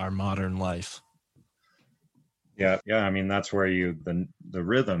in our modern life. Yeah. I mean, that's where the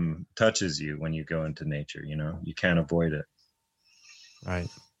rhythm touches you when you go into nature. You can't avoid it. Right.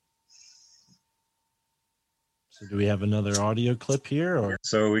 So, do we have another audio clip here, or?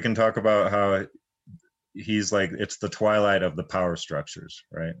 So we can talk about how he's like, it's the twilight of the power structures,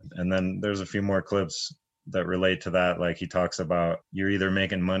 right? And then there's a few more clips that relate to that. Like, he talks about, you're either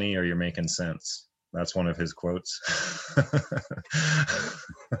making money or you're making sense. That's one of his quotes.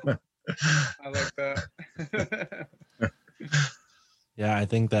 I like that. Yeah, I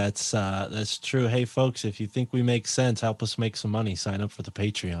think that's true. Hey, folks, if you think we make sense, help us make some money. Sign up for the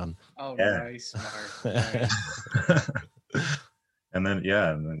Patreon. Oh, yeah. Nice, Mark. Nice. And then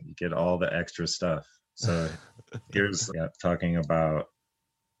you get all the extra stuff. So here's talking about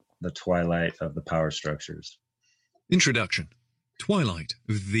the twilight of the power structures. Introduction. Twilight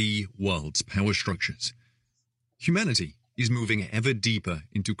of the world's power structures. Humanity is moving ever deeper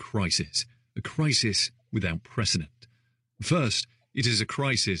into crisis, a crisis without precedent. First, it is a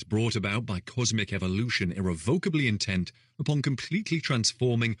crisis brought about by cosmic evolution irrevocably intent upon completely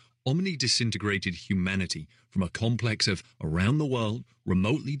transforming omni-disintegrated humanity from a complex of around the world,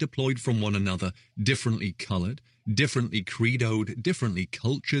 remotely deployed from one another, differently colored, differently credoed, differently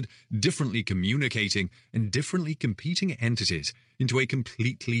cultured, differently communicating, and differently competing entities into a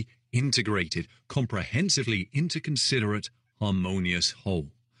completely integrated, comprehensively interconsiderate, harmonious whole.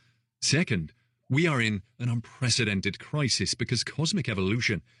 Second, we are in an unprecedented crisis because cosmic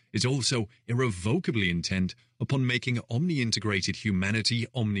evolution is also irrevocably intent upon making omni-integrated humanity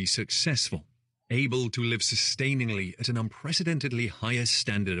omni-successful, able to live sustainingly at an unprecedentedly higher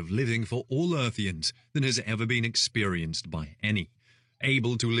standard of living for all Earthians than has ever been experienced by any,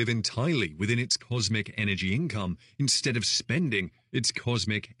 able to live entirely within its cosmic energy income instead of spending its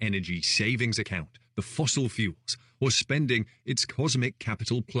cosmic energy savings account, the fossil fuels, or spending its cosmic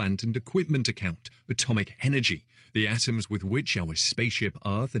capital plant and equipment account, atomic energy, the atoms with which our spaceship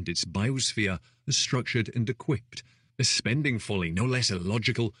Earth and its biosphere are structured and equipped, a spending folly no less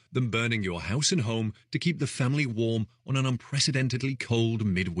illogical than burning your house and home to keep the family warm on an unprecedentedly cold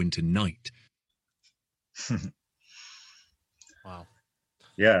midwinter night. Wow.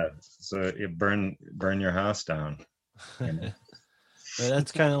 Yeah, so you burn your house down.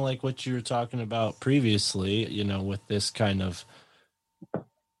 That's kind of like what you were talking about previously, with this kind of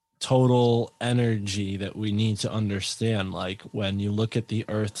total energy that we need to understand. Like when you look at the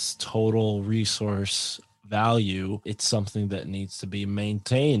Earth's total resource value, it's something that needs to be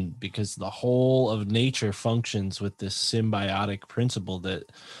maintained because the whole of nature functions with this symbiotic principle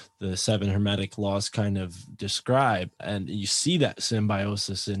that the seven hermetic laws kind of describe. And you see that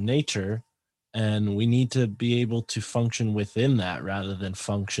symbiosis in nature. And we need to be able to function within that rather than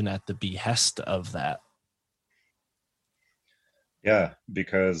function at the behest of that. Yeah,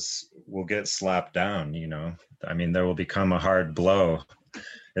 because we'll get slapped down, I mean, there will become a hard blow.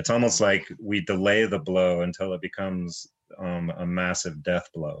 It's almost like we delay the blow until it becomes a massive death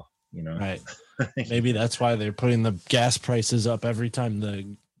blow, Right. Maybe that's why they're putting the gas prices up every time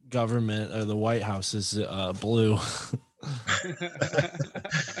the government or the White House is blue.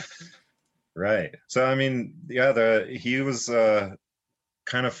 Right. So, I mean, yeah, he was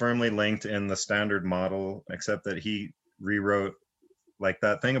kind of firmly linked in the standard model, except that he rewrote, like,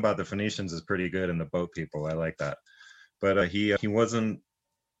 that thing about the Phoenicians is pretty good in the boat people. I like that. But he wasn't,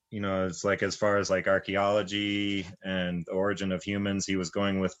 it's like as far as like archaeology and the origin of humans, he was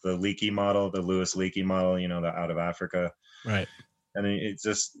going with the Leakey model, the Lewis Leakey model, the out of Africa. Right. And it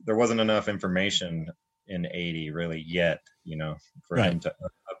just, there wasn't enough information in 80 really yet, for Right. him to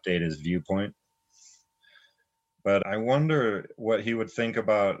update his viewpoint. But I wonder what he would think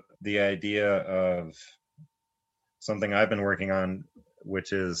about the idea of something I've been working on,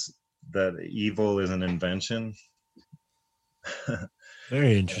 which is that evil is an invention.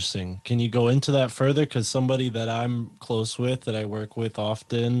 Very interesting. Can you go into that further? Because somebody that I'm close with, that I work with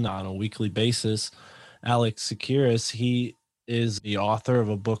often on a weekly basis, Alex Sekiris, he is the author of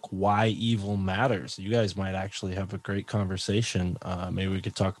a book, Why Evil Matters. You guys might actually have a great conversation. Maybe we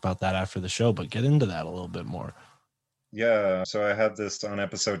could talk about that after the show, but get into that a little bit more. Yeah, so I had this on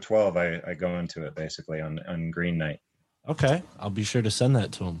episode 12. I go into it basically on Green Night. Okay, I'll be sure to send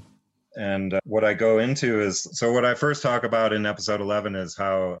that to him. And what I go into is, so what I first talk about in episode 11 is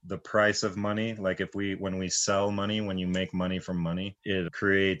how the price of money, like when we sell money, when you make money from money, it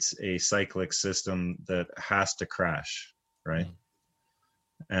creates a cyclic system that has to crash, right?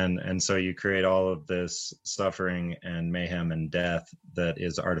 And so you create all of this suffering and mayhem and death that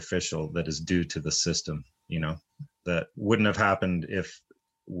is artificial, that is due to the system, that wouldn't have happened if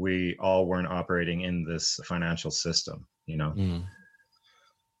we all weren't operating in this financial system,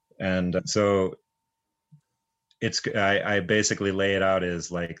 And so I basically lay it out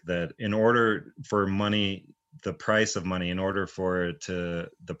as like that in order for money, the price of money, in order for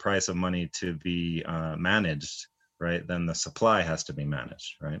the price of money to be managed, right, then the supply has to be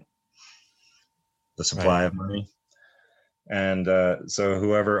managed, right? The supply of money. And so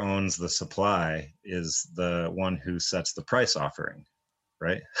whoever owns the supply is the one who sets the price offering,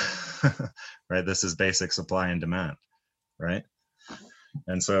 right? Right. This is basic supply and demand, right?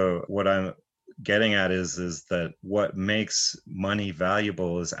 And so what I'm getting at is that what makes money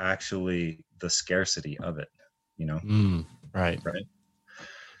valuable is actually the scarcity of it, Right. Right.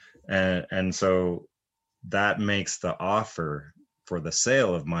 And so that makes the offer for the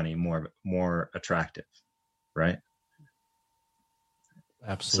sale of money more attractive, right?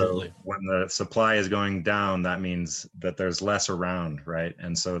 Absolutely. So when the supply is going down, that means that there's less around, right?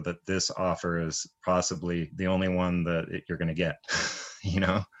 And so that this offer is possibly the only one that you're going to get, You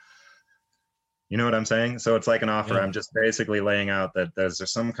know what I'm saying? So it's like an offer. Yeah. I'm just basically laying out that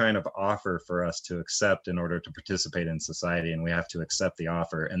there's some kind of offer for us to accept in order to participate in society, and we have to accept the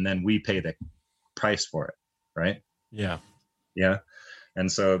offer, and then we pay the price for it, right? Yeah. Yeah.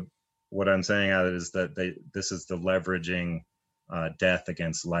 And so what I'm saying is that this is the leveraging death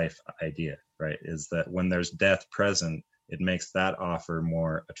against life idea, right? Is that when there's death present, it makes that offer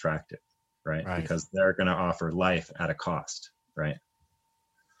more attractive, right? Because they're going to offer life at a cost, right?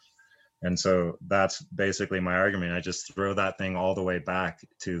 And so that's basically my argument. I just throw that thing all the way back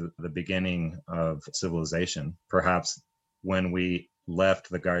to the beginning of civilization, perhaps when we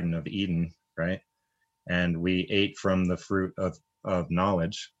left the Garden of Eden, right? And we ate from the fruit of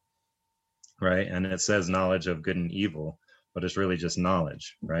knowledge, right? And it says knowledge of good and evil, but it's really just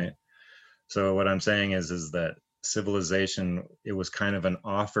knowledge, right? So what I'm saying is that civilization, it was kind of an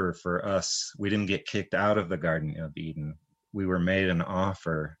offer for us. We didn't get kicked out of the Garden of Eden. We were made an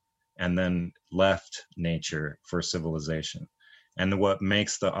offer and then left nature for civilization. And what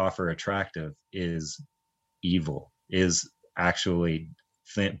makes the offer attractive is evil, is actually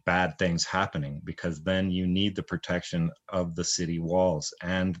bad things happening, because then you need the protection of the city walls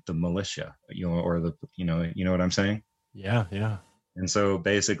and the militia, or the, you know what I'm saying? Yeah, yeah. And so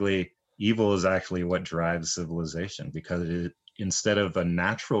basically evil is actually what drives civilization, because instead of a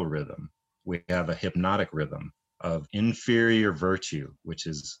natural rhythm, we have a hypnotic rhythm of inferior virtue, which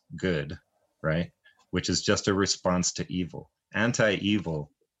is good, right? Which is just a response to evil.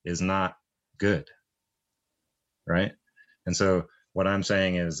 Anti-evil is not good, right? And so what I'm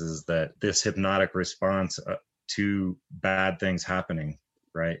saying is that this hypnotic response to bad things happening,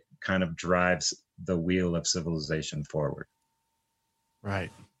 right, kind of drives the wheel of civilization forward.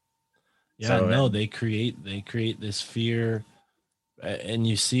 Right. Yeah, So, no, they create this fear, and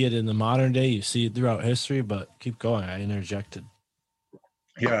you see it in the modern day, you see it throughout history, but keep going. I interjected.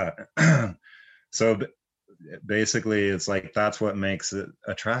 yeah. So basically it's like that's what makes it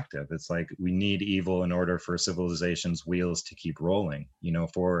attractive. It's like we need evil in order for civilization's wheels to keep rolling, you know,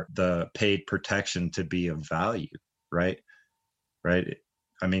 for the paid protection to be of value, right?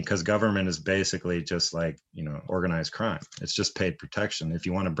 I mean, because government is basically just like, you know, organized crime. It's just paid protection. If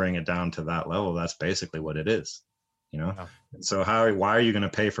you want to bring it down to that level, that's basically what it is, you know. Yeah. So why are you going to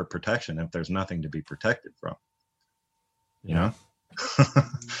pay for protection if there's nothing to be protected from, you know?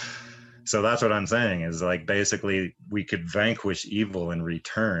 So that's what I'm saying is like basically we could vanquish evil and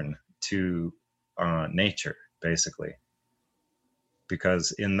return to nature, basically.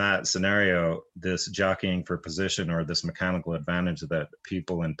 Because in that scenario, this jockeying for position or this mechanical advantage that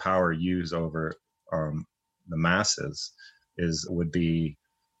people in power use over the masses would be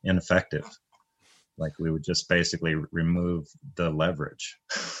ineffective. Like we would just basically remove the leverage.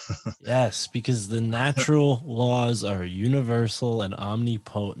 Yes, because the natural laws are universal and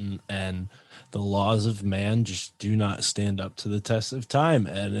omnipotent, and the laws of man just do not stand up to the test of time.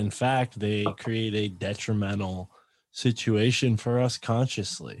 And in fact, they create a detrimental situation for us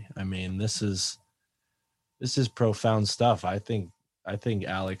consciously. I mean, this is profound stuff. I think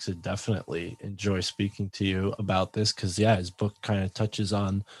Alex would definitely enjoy speaking to you about this because, yeah, his book kind of touches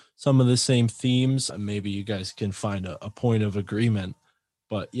on some of the same themes. Maybe you guys can find a point of agreement.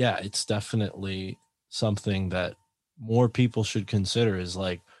 But yeah, it's definitely something that more people should consider is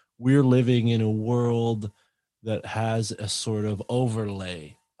like we're living in a world that has a sort of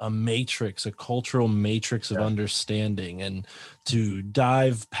overlay, a matrix, a cultural matrix of understanding. And to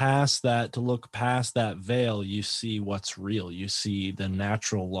dive past that, to look past that veil, you see what's real. You see the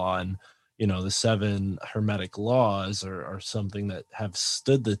natural law, and you know, the 7 hermetic laws are something that have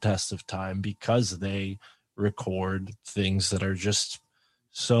stood the test of time because they record things that are just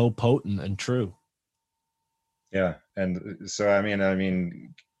so potent and true. Yeah. And so, I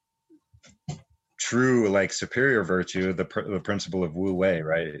mean, true, like superior virtue, the principle of Wu Wei,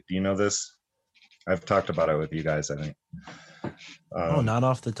 right? Do you know this? I've talked about it with you guys, I think. Not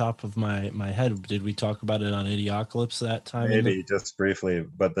off the top of my head. Did we talk about it on Idiocalypse that time? Maybe just briefly,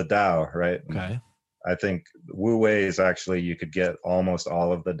 but the Tao, right? Okay. I think Wu Wei is actually, you could get almost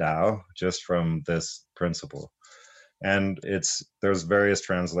all of the Tao just from this principle. And there's various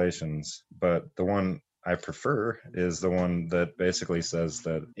translations, but the one I prefer is the one that basically says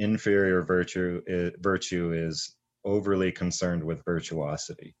that inferior virtue is overly concerned with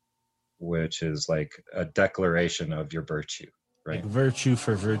virtuosity, which is like a declaration of your virtue, right? Like virtue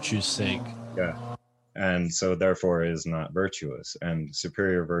for virtue's sake. Yeah. And so therefore is not virtuous. And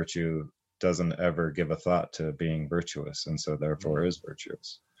superior virtue doesn't ever give a thought to being virtuous, and so therefore is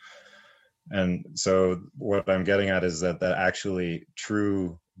virtuous. And so what I'm getting at is that actually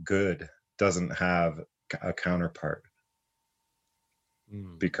true good doesn't have a counterpart,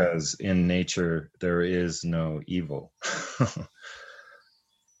 because in nature there is no evil.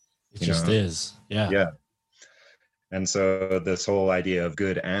 It just is. Yeah. Yeah. And so this whole idea of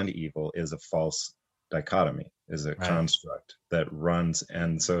good and evil is a false dichotomy, is a construct that runs.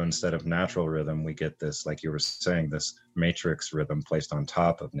 And so instead of natural rhythm, we get this, like you were saying, this matrix rhythm placed on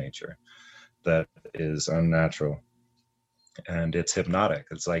top of nature that is unnatural, and it's hypnotic.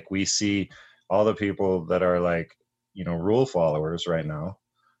 It's like we see all the people that are like, you know, rule followers right now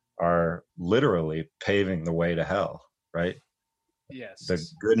are literally paving the way to hell, right? Yes. The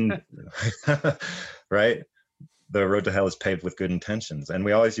good right, the road to hell is paved with good intentions. And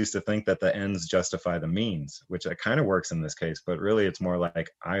we always used to think that the ends justify the means, which kind of works in this case, but really it's more like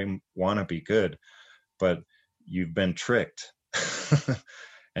I want to be good, but you've been tricked.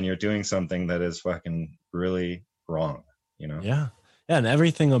 And you're doing something that is fucking really wrong, you know? Yeah. Yeah. And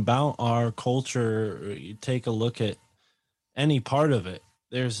everything about our culture, you take a look at any part of it,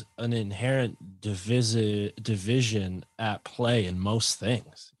 there's an inherent division at play in most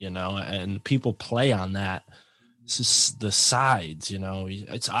things, you know, and people play on that. It's just the sides, you know.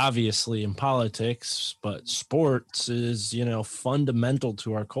 It's obviously in politics, but sports is, you know, fundamental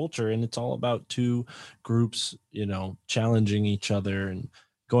to our culture, and it's all about two groups, you know, challenging each other and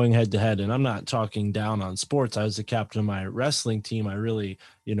going head to head. And I'm not talking down on sports. I was the captain of my wrestling team. I really,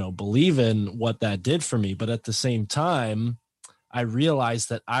 believe in what that did for me. But at the same time, I realized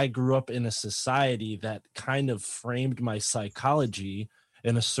that I grew up in a society that kind of framed my psychology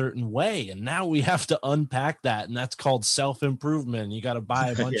in a certain way. And now we have to unpack that. And that's called self-improvement. You got to buy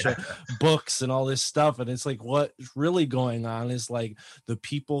a bunch of books and all this stuff. And it's like, what's really going on is like the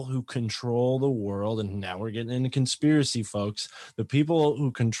people who control the world. And now we're getting into conspiracy, folks. The people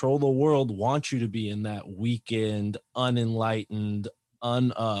who control the world want you to be in that weakened, unenlightened,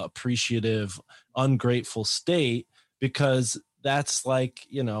 unappreciative, ungrateful state, because that's like,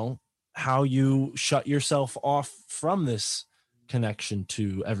 how you shut yourself off from this connection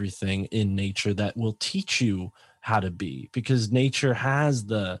to everything in nature that will teach you how to be, because nature has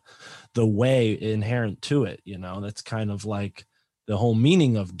the way inherent to it. That's kind of like the whole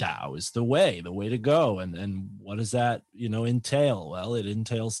meaning of Tao is the way to go. And what does that, entail? Well, it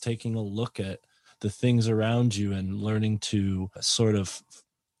entails taking a look at the things around you and learning to sort of,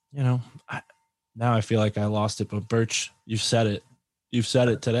 now I feel like I lost it, but Burch, you said it. You've said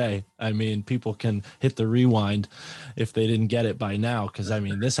it today. I mean, people can hit the rewind if they didn't get it by now, because I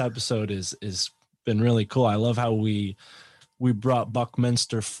mean, this episode is been really cool. I love how we brought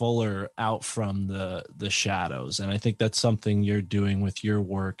Buckminster Fuller out from the shadows, and I think that's something you're doing with your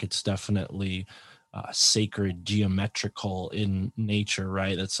work. It's definitely sacred, geometrical in nature,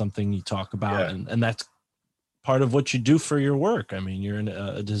 right? That's something you talk about, and that's part of what you do for your work. I mean, you're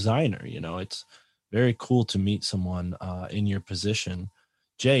a designer. It's very cool to meet someone in your position.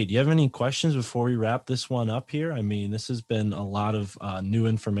 Jay, do you have any questions before we wrap this one up here? I mean, this has been a lot of new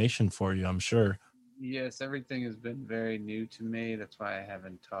information for you, I'm sure. Yes, everything has been very new to me. That's why I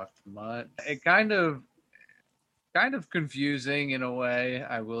haven't talked much. It kind of confusing in a way,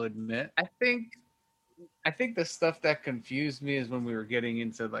 I will admit. I think the stuff that confused me is when we were getting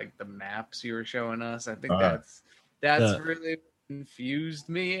into like the maps you were showing us. I think that's really confused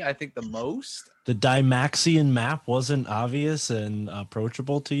me, I think, the most. The Dymaxion map wasn't obvious and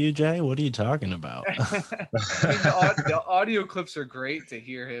approachable to you, Jay? What are you talking about? I mean, the audio clips are great to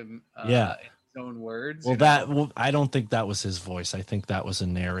hear him in his own words. Well, I don't think that was his voice. I think that was a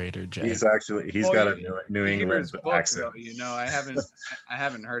narrator, Jay. He's got a New England accent. I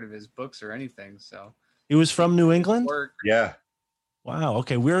haven't heard of his books or anything, so. He was from New England? Yeah. Wow.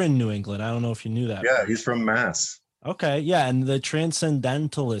 Okay, we're in New England. I don't know if you knew that. Yeah, he's from Mass. Okay, yeah, and the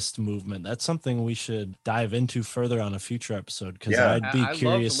transcendentalist movement, that's something we should dive into further on a future episode, because I'd be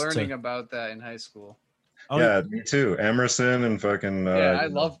curious. I loved learning about that in high school. Oh, yeah, me too. Emerson and fucking... I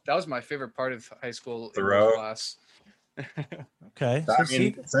loved... That was my favorite part of high school English class. Okay.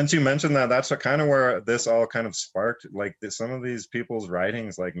 Since you mentioned that, that's kind of where this all kind of sparked. Like, some of these people's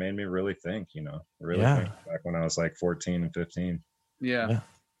writings like made me really think, think back when I was like 14 and 15. Yeah.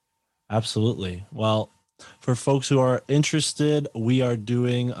 Absolutely. Well, for folks who are interested, we are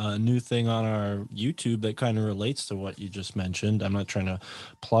doing a new thing on our YouTube that kind of relates to what you just mentioned. I'm not trying to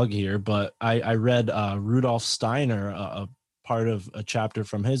plug here, but I read Rudolf Steiner, a part of a chapter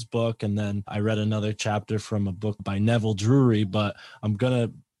from his book, and then I read another chapter from a book by Neville Drury, but I'm going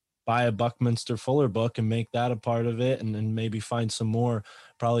to buy a Buckminster Fuller book and make that a part of it, and then maybe find some more,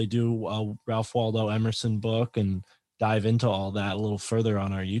 probably do a Ralph Waldo Emerson book and dive into all that a little further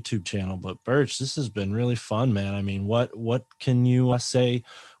on our YouTube channel. But Burch, this has been really fun, man. I mean, what can you say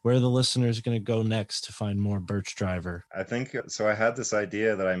where the listener is going to go next to find more Burch Driver? I think so. I had this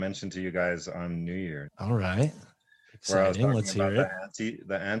idea that I mentioned to you guys on New Year. All right. Exciting. Where I was talking Let's about hear it.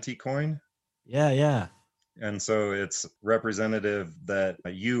 The anti coin. Yeah. And so it's representative that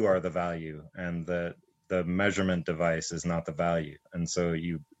you are the value and that the measurement device is not the value. And so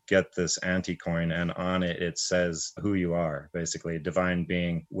you get this anti-coin, and on it says who you are, basically a divine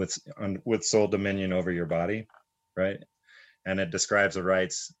being with sole dominion over your body, right? And it describes the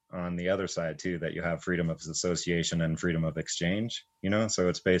rights on the other side too, that you have freedom of association and freedom of exchange, so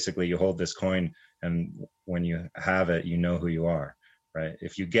it's basically you hold this coin, and when you have it, you know who you are, right?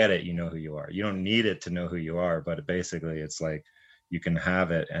 If you get it, you know who you are. You don't need it to know who you are, but basically it's like you can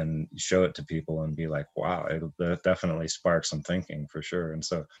have it and show it to people and be like, wow, it'll definitely spark some thinking for sure. And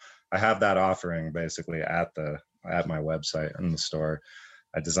so I have that offering basically at my website in the store.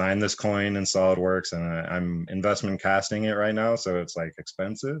 I designed this coin in SolidWorks, and I'm investment casting it right now. So it's like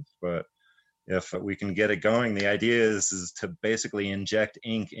expensive, but if we can get it going, the idea is to basically inject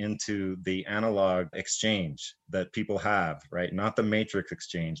ink into the analog exchange that people have, right? Not the matrix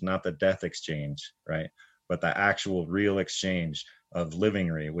exchange, not the death exchange, right? But the actual real exchange of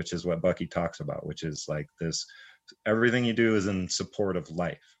livingry, which is what Bucky talks about, which is like this, everything you do is in support of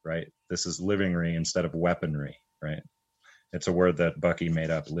life, right? This is livingry instead of weaponry, right? It's a word that Bucky made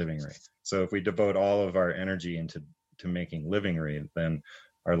up, livingry. So if we devote all of our energy into making livingry, then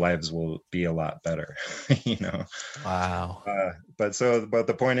our lives will be a lot better. You know. Wow. But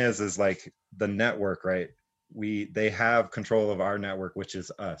the point is like the network, right? They have control of our network, which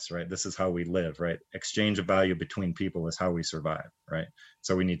is us, right? This is how we live, right? Exchange of value between people is how we survive, right?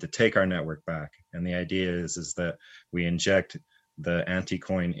 So we need to take our network back. And the idea is that we inject the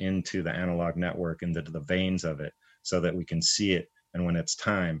anti-coin into the analog network, into the veins of it, so that we can see it. And when it's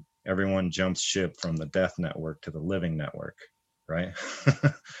time, everyone jumps ship from the death network to the living network, right?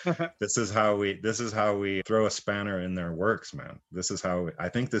 This is how we throw a spanner in their works, man. I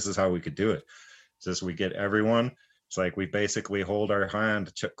think this is how we could do it. Just we get everyone. It's like we basically hold our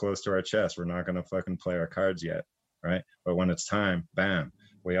hand close to our chest. We're not gonna fucking play our cards yet, right? But when it's time, bam,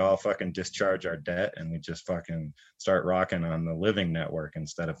 we all fucking discharge our debt and we just fucking start rocking on the living network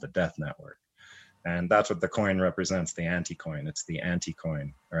instead of the death network. And that's what the coin represents, the anti-coin. It's the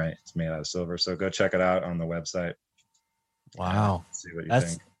anti-coin, right? It's made out of silver. So go check it out on the website. Wow. See what you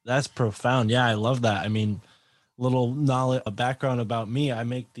think. That's profound. Yeah, I love that. I mean, little knowledge, a background about me. I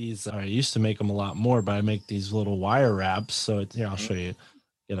make these, I used to make them a lot more, but I make these little wire wraps. So it's, I'll show you.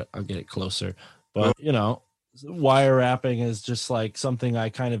 I'll get it closer. But, wire wrapping is just like something I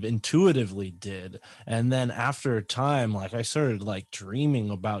kind of intuitively did. And then after a time, like I started like dreaming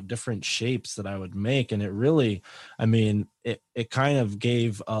about different shapes that I would make. And it really, I mean, it kind of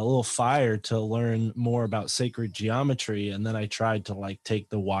gave a little fire to learn more about sacred geometry. And then I tried to like take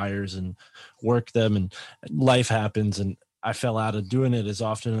the wires and work them, and life happens. And I fell out of doing it as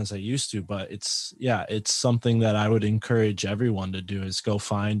often as I used to, but it's something that I would encourage everyone to do, is go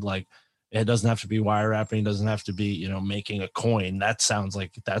find, like, it doesn't have to be wire wrapping. It doesn't have to be, making a coin. That sounds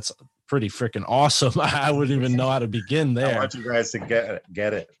like that's pretty freaking awesome. I wouldn't even know how to begin there. I want you guys to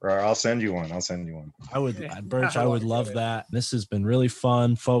get it, or I'll send you one. I would, Birch, I would love that. This has been really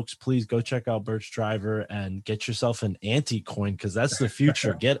fun, folks. Please go check out Burch Driver and get yourself an anti-coin, because that's the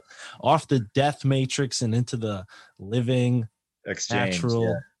future. Get off the death matrix and into the living, exchange,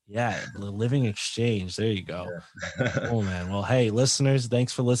 natural. Yeah, the living exchange. There you go. Yeah. Oh, man. Well, hey, listeners,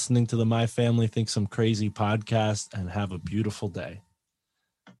 thanks for listening to the My Family Thinks I'm Crazy podcast, and have a beautiful day.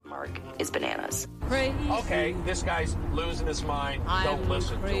 Mark is bananas. Crazy. Okay, this guy's losing his mind. Don't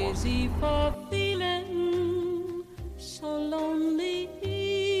listen to him. Crazy for feeling so lonely.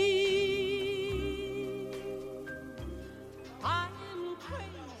 I am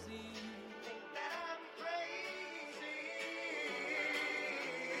crazy.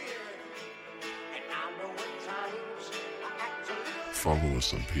 Follow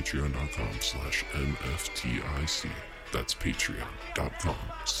us on patreon.com/MFTIC. That's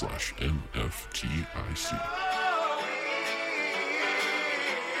patreon.com/MFTIC.